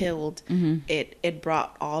was killed, it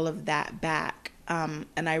brought all of that back.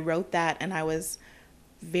 And I wrote that, and I was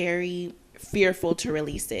very fearful to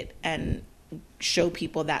release it and show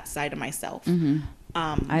people that side of myself.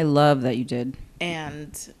 I love that you did.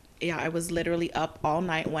 And I was literally up all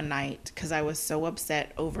night one night because I was so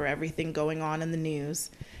upset over everything going on in the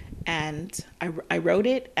news. And I wrote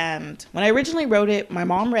it. And when I originally wrote it, my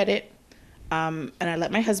mom read it. And I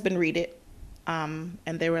let my husband read it. And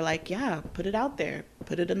they were like, yeah, put it out there.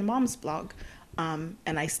 Put it in the mom's blog. And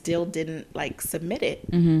I still didn't like submit it.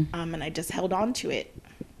 And I just held on to it.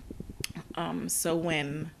 So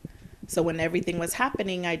when everything was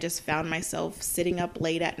happening, I just found myself sitting up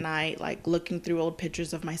late at night, like looking through old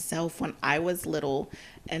pictures of myself when I was little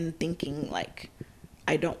and thinking like,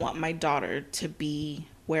 I don't want my daughter to be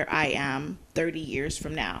where I am 30 years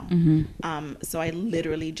from now. So I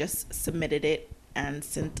literally just submitted it and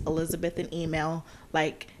sent Elizabeth an email.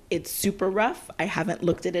 Like, it's super rough. I haven't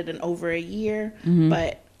looked at it in over a year,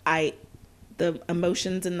 but the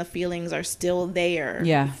emotions and the feelings are still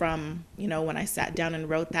there from, you know, when I sat down and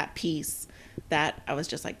wrote that piece, that I was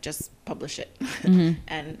just like, just publish it.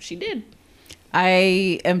 And she did.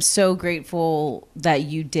 I am so grateful that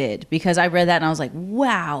you did, because I read that and I was like,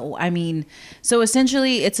 wow. I mean, so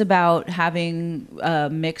essentially it's about having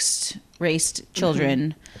mixed raced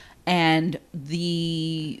children and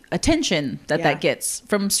the attention that gets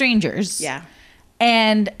from strangers. Yeah.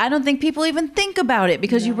 And I don't think people even think about it,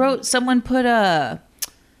 because you wrote, someone put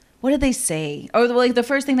what did they say? Or like the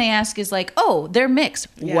first thing they ask is like, oh, they're mixed.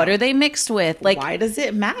 Yeah. What are they mixed with? Like, why does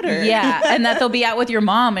it matter? Yeah. And that they'll be out with your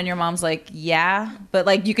mom and your mom's like, yeah. But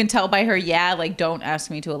like, you can tell by her, yeah, like, don't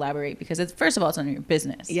ask me to elaborate, because it's, first of all, it's none of your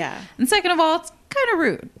business. Yeah. And second of all, it's kind of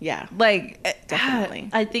rude. Yeah. Like,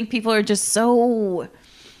 definitely. I think people are just so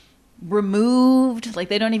removed. Like,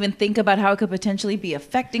 they don't even think about how it could potentially be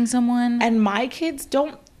affecting someone. And my kids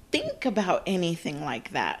don't think about anything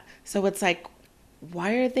like that. So it's like,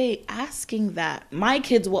 why are they asking that? My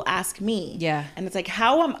kids will ask me. Yeah. And it's like,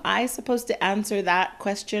 how am I supposed to answer that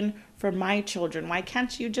question for my children? Why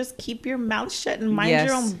can't you just keep your mouth shut and mind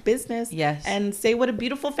your own business? Yes. And say what a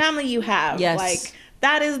beautiful family you have. Yes. Like,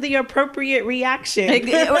 that is the appropriate reaction.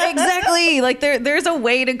 Exactly. Like, there's a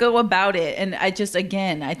way to go about it. And I just,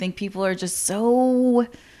 again, I think people are just so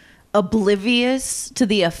oblivious to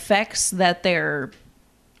the effects that their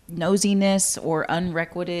nosiness or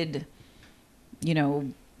unrequited, you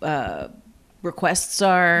know, requests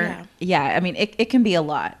are. Yeah. I mean, it can be a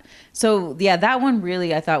lot. So yeah, that one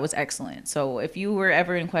really I thought was excellent. So if you were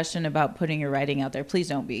ever in question about putting your writing out there, please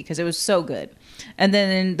don't be, because it was so good. And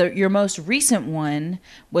then your most recent one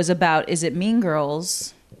was about, is it Mean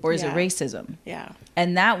Girls or is it racism? Yeah.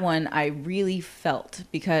 And that one I really felt,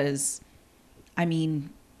 because I mean,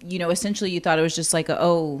 you know, essentially you thought it was just like,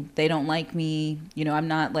 oh, they don't like me. You know, I'm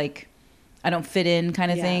not like, I don't fit in kind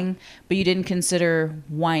of thing, but you didn't consider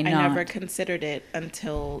why not. I never considered it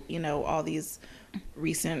until, you know, all these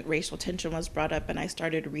recent racial tension was brought up and I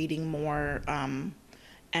started reading more.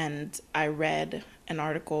 And I read an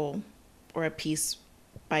article or a piece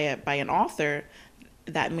by an author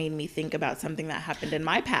that made me think about something that happened in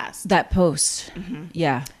my past. That post.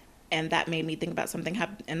 Yeah. And that made me think about something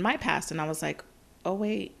happened in my past. And I was like, oh,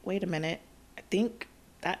 wait a minute. I think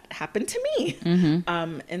that happened to me.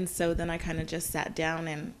 And so then I kind of just sat down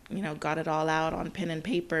and, you know, got it all out on pen and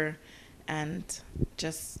paper and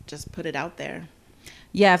just put it out there.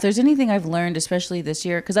 Yeah, if there's anything I've learned, especially this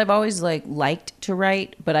year, because I've always liked to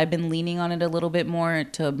write, but I've been leaning on it a little bit more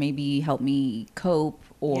to maybe help me cope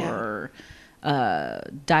or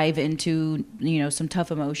dive into, you know, some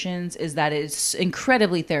tough emotions, is that it's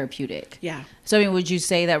incredibly therapeutic. Yeah. So, I mean, would you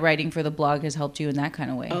say that writing for the blog has helped you in that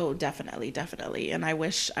kind of way? Oh, definitely. And I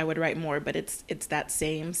wish I would write more, but it's that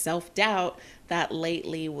same self-doubt that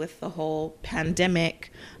lately with the whole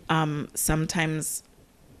pandemic, sometimes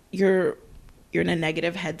you're in a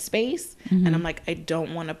negative headspace, and I'm like, I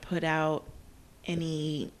don't want to put out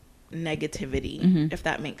any negativity, if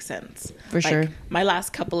that makes sense. For sure. My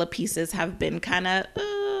last couple of pieces have been kind of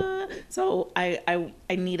so I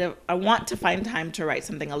want to find time to write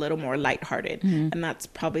something a little more lighthearted, and that's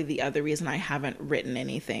probably the other reason I haven't written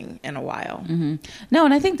anything in a while. No,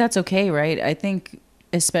 and I think that's okay, right? I think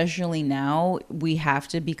especially now we have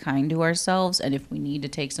to be kind to ourselves, and if we need to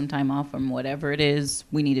take some time off from whatever it is,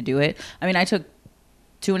 we need to do it. I mean, I took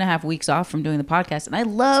 2.5 weeks off from doing the podcast, and I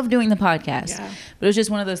love doing the podcast, but it was just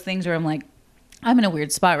one of those things where I'm like, I'm in a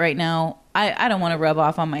weird spot right now. I don't want to rub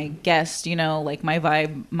off on my guest, you know, like my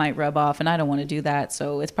vibe might rub off, and I don't want to do that.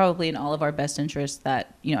 So it's probably in all of our best interests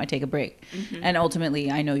that, you know, I take a break, and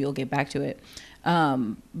ultimately I know you'll get back to it.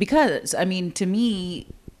 Because I mean, to me,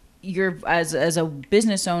 you're as a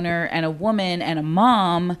business owner and a woman and a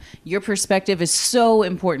mom, your perspective is so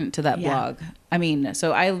important to that blog. I mean,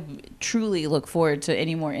 so I truly look forward to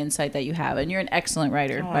any more insight that you have. And you're an excellent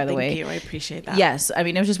writer, by the way. Thank you. I appreciate that. Yes. I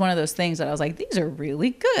mean, it was just one of those things that I was like, these are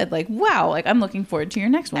really good. Like, wow. Like, I'm looking forward to your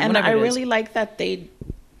next one. And I really like that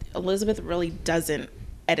Elizabeth really doesn't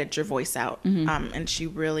edit your voice out. And she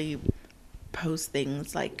really posts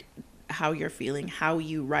things like how you're feeling, how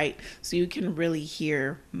you write, so you can really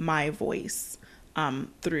hear my voice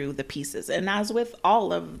through the pieces. And as with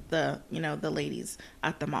all of the ladies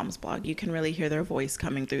at the Moms Blog, you can really hear their voice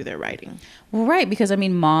coming through their writing. Well, right, because I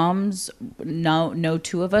mean, moms, no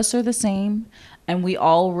two of us are the same, and we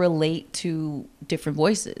all relate to different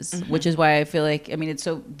voices, which is why I feel like, I mean, it's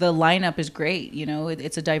so, the lineup is great,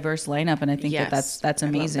 it's a diverse lineup, and I think that's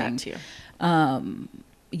amazing. I love that too.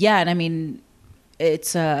 Yeah, and I mean,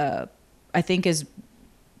 it's I think as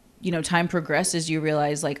time progresses, you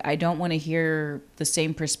realize, like, I don't want to hear the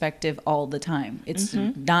same perspective all the time. It's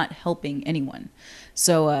not helping anyone.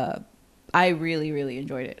 So I really, really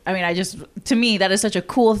enjoyed it. I mean, to me, that is such a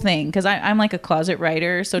cool thing, because I'm like a closet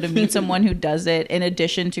writer. So to meet someone who does it in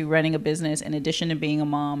addition to running a business, in addition to being a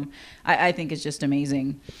mom, I think it's just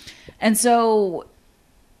amazing. And so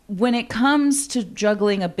when it comes to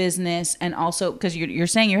juggling a business, and also because you're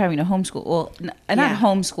saying you're having to homeschool, well, not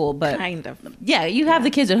homeschool, but kind of. Yeah, you have the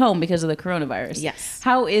kids at home because of the coronavirus. Yes.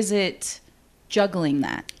 How is it juggling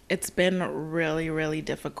that? It's been really, really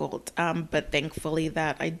difficult. But thankfully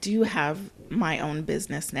that I do have my own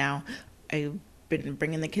business now. I've been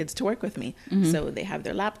bringing the kids to work with me. So they have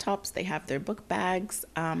their laptops, they have their book bags,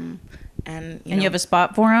 and you have a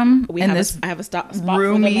spot for them. I have a spot for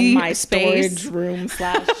them in my storage room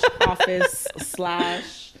 / office /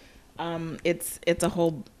 it's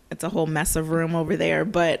a whole mess of room over there.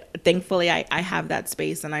 But thankfully I have that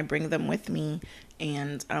space, and I bring them with me,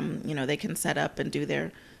 and they can set up and do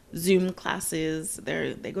their Zoom classes.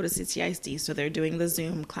 They go to CCISD, so they're doing the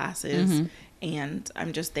Zoom classes, and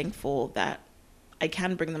I'm just thankful that I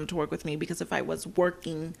can bring them to work with me, because if I was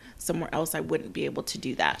working somewhere else, I wouldn't be able to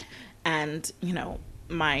do that. And,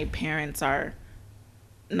 my parents are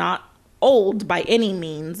not old by any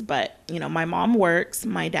means, but, my mom works.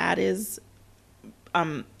 My dad is,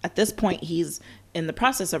 at this point, he's in the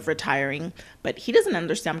process of retiring, but he doesn't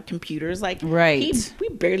understand computers. Like, right. We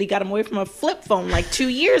barely got him away from a flip phone like 2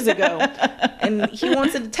 years ago. And he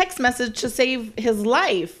wants a text message to save his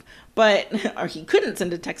life. Or he couldn't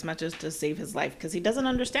send a text message to save his life because he doesn't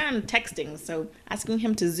understand texting. So asking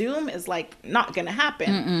him to Zoom is like not going to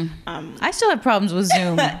happen. I still have problems with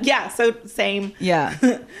Zoom. Yeah. So same. Yeah.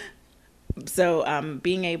 So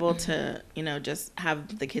being able to, just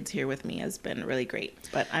have the kids here with me has been really great.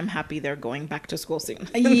 But I'm happy they're going back to school soon.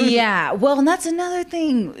 Yeah. Well, and that's another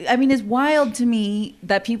thing. I mean, it's wild to me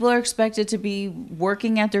that people are expected to be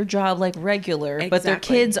working at their job like regular, but their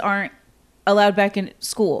kids aren't allowed back in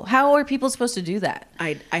school. How are people supposed to do that?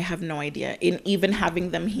 I have no idea. In even having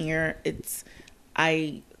them here,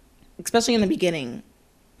 especially in the beginning,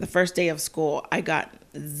 the first day of school, I got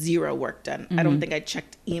zero work done. I don't think I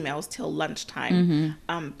checked emails till lunchtime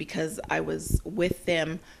because I was with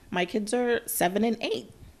them. My kids are 7 and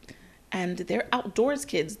 8. And they're outdoors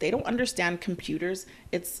kids. They don't understand computers.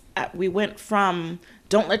 We went from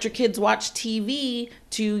don't let your kids watch TV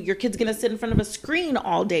to your kid's going to sit in front of a screen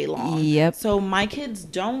all day long. Yep. So my kids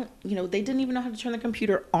don't, they didn't even know how to turn the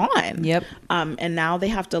computer on. Yep. And now they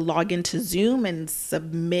have to log into Zoom and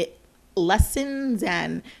submit lessons.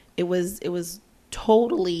 And it was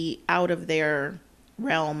totally out of their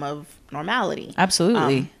realm of normality.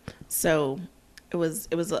 Absolutely. So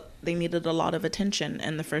they needed a lot of attention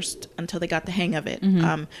until they got the hang of it.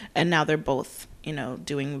 And now they're both,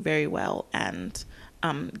 doing very well and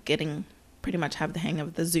getting pretty much have the hang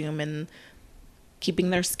of the Zoom and keeping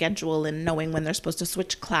their schedule and knowing when they're supposed to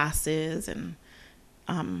switch classes. And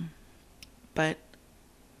but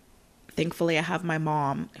thankfully I have my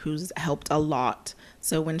mom who's helped a lot.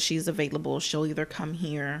 So when she's available, she'll either come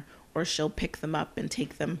here or she'll pick them up and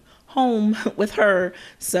take them home with her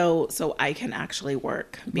so I can actually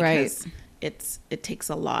work, because it takes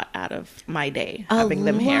a lot out of my day having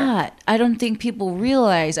them here. I don't think people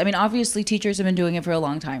realize. I mean, obviously teachers have been doing it for a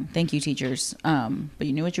long time. Thank you, teachers. But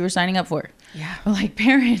you knew what you were signing up for. Yeah. Like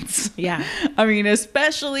parents. Yeah. I mean,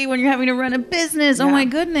 especially when you're having to run a business. Yeah. Oh my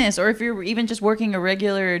goodness. Or if you're even just working a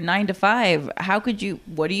regular 9 to 5,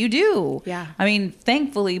 what do you do? Yeah. I mean,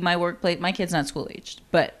 thankfully my workplace, my kid's not school aged,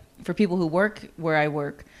 but for people who work where I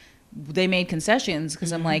work, they made concessions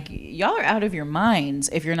because I'm like, y'all are out of your minds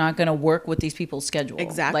if you're not going to work with these people's schedule.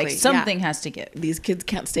 Exactly. Like something has to give. These kids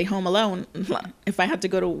can't stay home alone. If I had to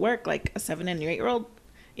go to work, like a 7 and 8-year-old,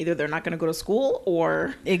 either they're not going to go to school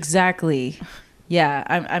or exactly. Yeah,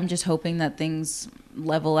 I'm just hoping that things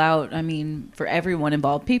level out. I mean, for everyone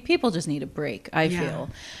involved, people just need a break, I feel.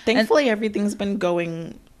 Thankfully, everything's been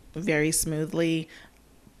going very smoothly.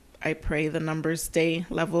 I pray the numbers stay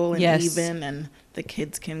level and even, and the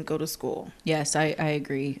kids can go to school. Yes, I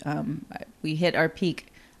agree. We hit our peak.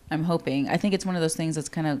 I'm hoping. I think it's one of those things that's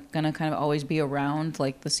gonna always be around,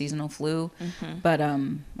 like the seasonal flu. But I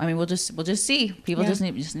mean, we'll just see. People just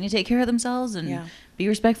need to take care of themselves and be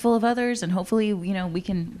respectful of others, and hopefully, we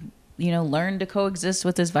can learn to coexist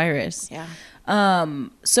with this virus.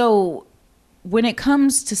 So when it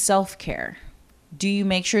comes to self-care, do you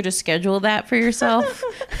make sure to schedule that for yourself?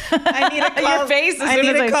 I need to call, your face as I soon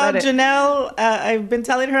need as to call said Janelle. I've been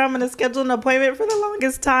telling her I'm going to schedule an appointment for the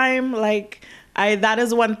longest time. Like, that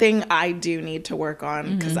is one thing I do need to work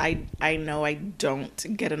on, because I know I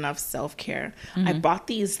don't get enough self-care. I bought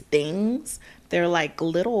these things. They're like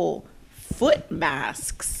little foot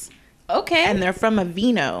masks. Okay. And they're from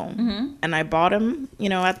Aveeno. And I bought them,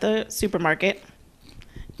 at the supermarket.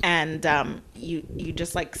 And you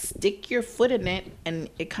just like stick your foot in it, and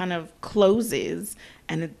it kind of closes,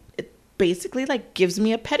 and it basically like gives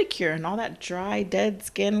me a pedicure, and all that dry dead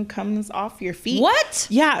skin comes off your feet. What?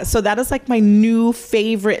 Yeah, so that is like my new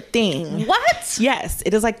favorite thing. What? Yes,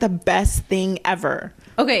 it is like the best thing ever.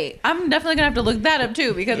 Okay, I'm definitely gonna have to look that up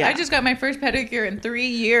too, because I just got my first pedicure in 3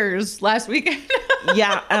 years last weekend.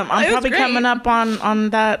 I'm probably coming up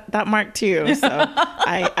on that mark too. So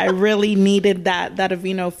I really needed that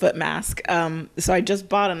Aveeno foot mask. So I just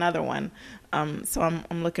bought another one. So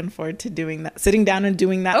I'm looking forward to doing that, sitting down and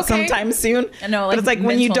doing that sometime soon. No, but it's like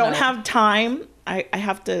when you don't have time, I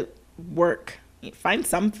have to work, find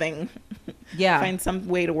something. Find some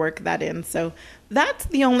way to work that in. So that's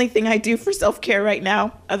the only thing I do for self-care right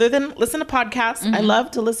now, other than listen to podcasts. I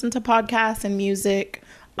love to listen to podcasts and music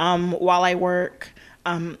while I work.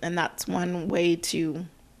 And that's one way to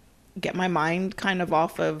get my mind kind of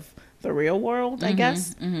off of the real world, I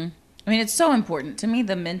guess. I mean, it's so important to me.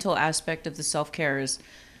 The mental aspect of the self-care is,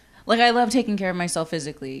 like, I love taking care of myself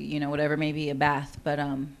physically, whatever, maybe a bath, but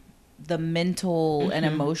the mental and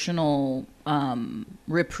emotional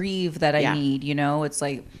reprieve that I need, it's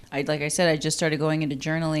like I said, I just started going into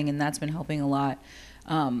journaling, and that's been helping a lot.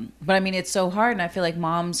 But I mean, it's so hard, and I feel like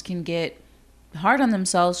moms can get hard on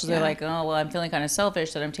themselves, because they're like, oh, well, I'm feeling kind of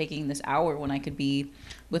selfish that I'm taking this hour when I could be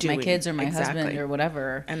with my kids or my husband or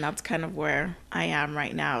whatever. And that's kind of where I am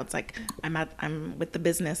right now. It's like I'm with the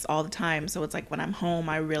business all the time, so it's like when I'm home,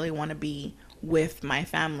 I really want to be with my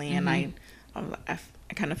family, and I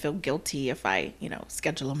kind of feel guilty if I,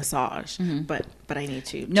 schedule a massage, but I need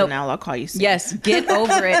to. Nope. Janelle, I'll call you soon. Yes, get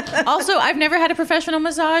over it. Also, I've never had a professional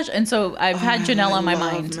massage, and so I've had Janelle on my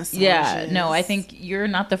mind. Massages. Yeah, no, I think you're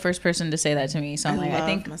not the first person to say that to me. So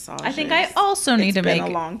I think I also need to make a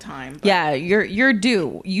long time. But yeah, you're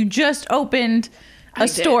due. You just opened a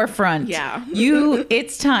storefront. Yeah,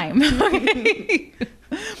 it's time.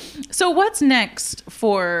 So what's next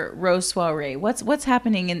for Rose Soiree? What's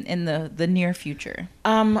happening in the near future?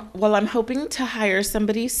 Well, I'm hoping to hire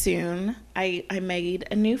somebody soon. I made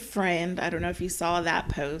a new friend. I don't know if you saw that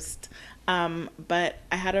post. But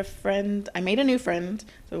I made a new friend.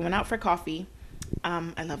 So we went out for coffee.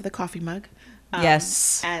 I love the coffee mug.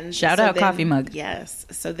 Yes. And shout out coffee mug. Yes.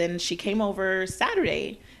 So then she came over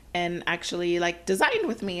Saturday and actually like designed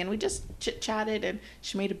with me, and we just chit-chatted, and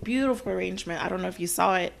she made a beautiful arrangement. I don't know if you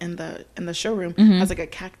saw it in the showroom. It has like a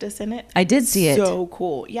cactus in it. I did see it. So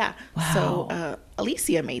cool. Yeah. Wow. So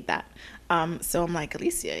Alicia made that. So I'm like,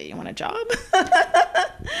 Alicia, you want a job?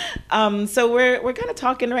 So we're kind of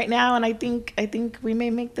talking right now, and I think we may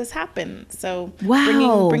make this happen. So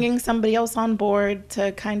bringing somebody else on board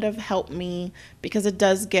to kind of help me, because it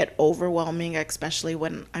does get overwhelming, especially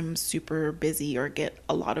when I'm super busy or get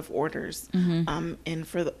a lot of orders in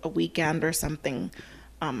for a weekend or something.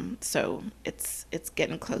 So it's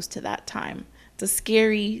getting close to that time. It's a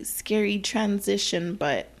scary transition,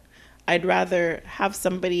 but I'd rather have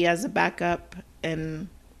somebody as a backup and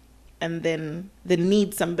then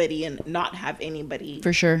need somebody and not have anybody,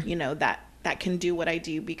 for sure, that can do what I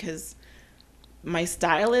do, because my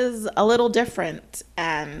style is a little different,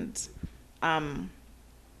 and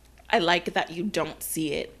I like that you don't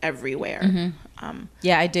see it everywhere.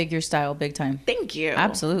 Yeah, I dig your style big time. Thank you.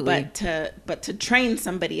 Absolutely. But to train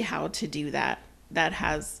somebody how to do that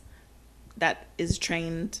is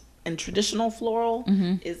trained in traditional floral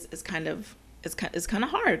is kind of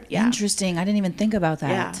hard. Yeah. Interesting. I didn't even think about that.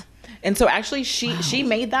 Yeah. And so actually she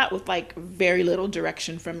made that with like very little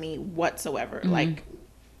direction from me whatsoever. Like,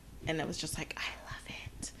 and it was just like, I love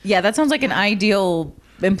it. Yeah, that sounds like an ideal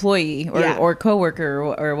employee or coworker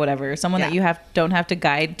or whatever, someone that you don't have to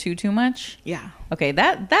guide too much. Yeah. Okay,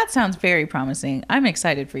 that sounds very promising. I'm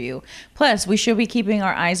excited for you. Plus, we should be keeping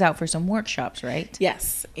our eyes out for some workshops, right?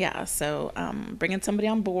 Yes. Yeah. So bringing somebody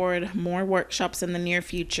on board, more workshops in the near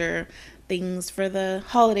future. Things for the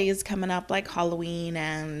holidays coming up, like Halloween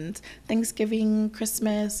and Thanksgiving,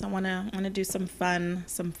 Christmas. I wanna do some fun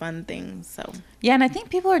things. So yeah, and I think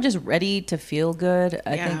people are just ready to feel good.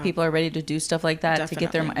 I think people are ready to do stuff like that to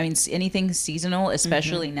get their. I mean, anything seasonal,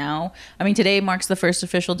 especially now. I mean, today marks the first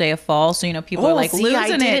official day of fall, so people are like losing it.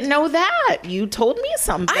 I didn't know that. You told me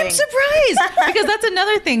something. I'm surprised because that's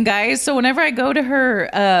another thing, guys. So whenever I go to her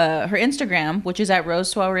Instagram, which is at Rose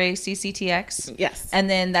Soiree CCTX, yes, and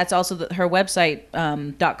then that's also her website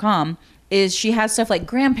 .com, is she has stuff like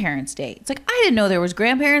Grandparents Day. It's like, I didn't know there was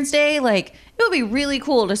Grandparents Day. Like, it would be really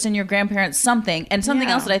cool to send your grandparents something. And something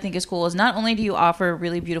else that I think is cool is not only do you offer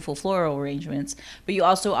really beautiful floral arrangements, but you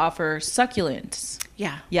also offer succulents.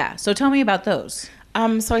 Yeah. So tell me about those.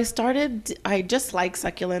 So I just like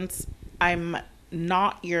succulents. I'm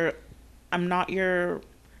not your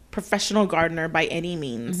professional gardener by any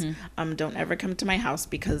means. Don't ever come to my house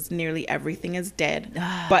because nearly everything is dead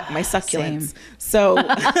but my succulents. Same. So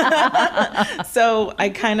so I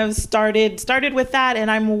kind of started with that,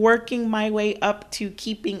 and I'm working my way up to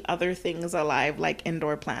keeping other things alive, like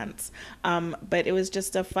indoor plants. But it was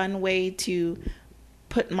just a fun way to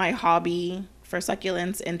put my hobby for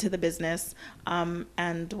succulents into the business.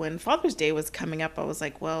 And when Father's Day was coming up, I was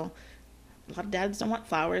like, well, a lot of dads don't want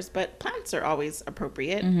flowers, but plants are always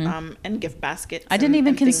appropriate, and gift baskets. I didn't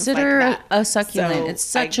even consider a succulent. So it's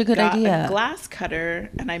such a good idea. I got a glass cutter,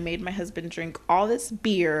 and I made my husband drink all this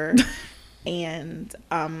beer. And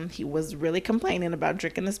he was really complaining about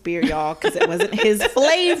drinking this beer, y'all, because it wasn't his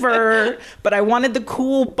flavor. But I wanted the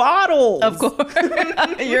cool bottles. Of course.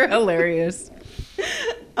 You're hilarious.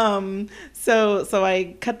 So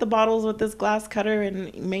I cut the bottles with this glass cutter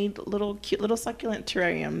and made cute little succulent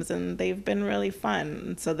terrariums, and they've been really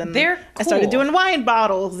fun. So then I started doing wine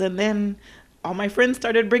bottles, and then all my friends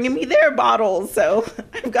started bringing me their bottles. So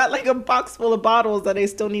I've got like a box full of bottles that I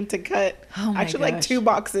still need to cut. Oh my Actually, gosh. like 2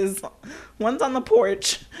 boxes. One's on the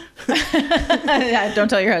porch. Yeah, don't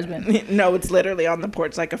tell your husband. No, it's literally on the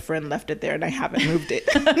porch. Like a friend left it there and I haven't moved it.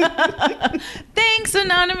 Thanks,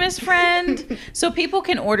 anonymous friend. So people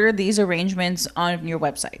can order these arrangements on your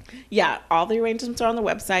website. Yeah, all the arrangements are on the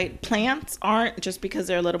website. Plants aren't, just because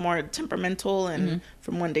they're a little more temperamental and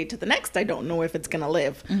from one day to the next, I don't know if it's going to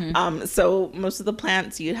live. So most of the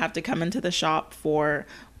plants you'd have to come into the shop for,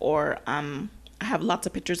 or I have lots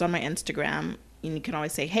of pictures on my Instagram. And you can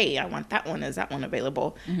always say, hey, I want that one. Is that one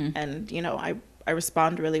available? And, I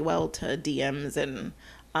respond really well to DMs and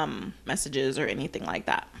messages or anything like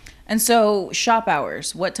that. And so shop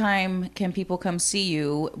hours, what time can people come see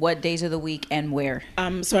you? What days of the week and where?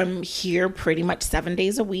 So I'm here pretty much 7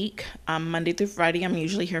 days a week. Monday through Friday, I'm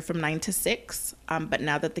usually here from 9 to 6. But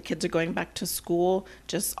now that the kids are going back to school,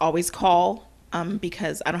 just always call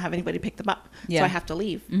because I don't have anybody to pick them up. Yeah. So I have to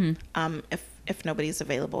leave if nobody's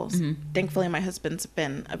available. Thankfully, my husband's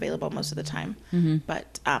been available most of the time.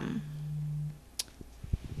 But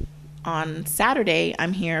on Saturday,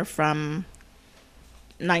 I'm here from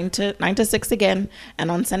 9 to 6 again,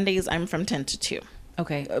 and on Sundays I'm from 10 to 2.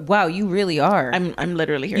 Okay. Wow, you really are. I'm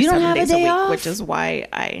literally here you 7 days a week, off? which is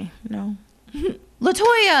why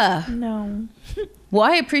LaToya. No. Well,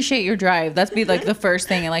 I appreciate your drive. That's be like the first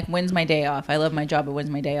thing, and like, when's my day off? I love my job, but when's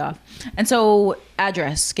my day off? And so,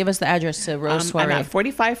 address. Give us the address to Rose Soiree. I'm at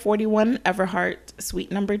 4541 Everhart,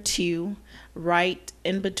 suite number 2, right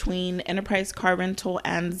in between Enterprise Car Rental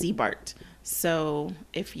and Z-Bart. So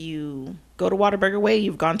if you go to Whataburger Way,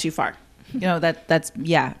 you've gone too far. That's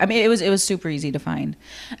yeah. I mean, it was super easy to find.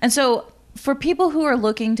 And so for people who are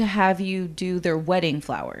looking to have you do their wedding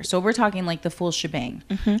flowers, so we're talking like the full shebang.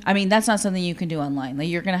 I mean, that's not something you can do online. Like,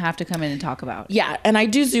 you're going to have to come in and talk about. Yeah, and I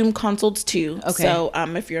do Zoom consults too. Okay. So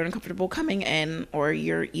if you're uncomfortable coming in, or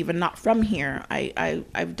you're even not from here,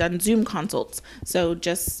 I've done Zoom consults. So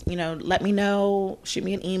just, let me know, shoot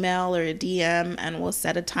me an email or a DM, and we'll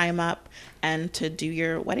set a time up and to do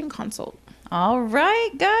your wedding consult. All right,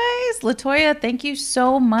 guys. LaToya, thank you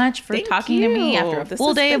so much for talking to me after a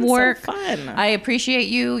full day of work. So fun. I appreciate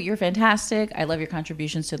you. You're fantastic. I love your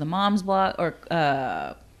contributions to the Moms Blog or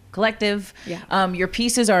Collective. Yeah. Your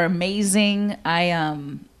pieces are amazing.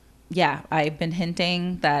 I've been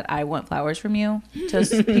hinting that I want flowers from you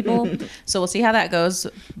to people. So we'll see how that goes.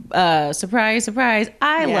 Surprise, surprise.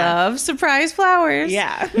 I love surprise flowers.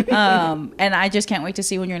 Yeah. And I just can't wait to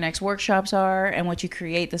see when your next workshops are and what you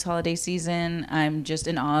create this holiday season. I'm just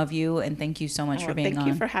in awe of you, and thank you so much for being on. Thank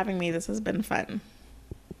you for having me. This has been fun.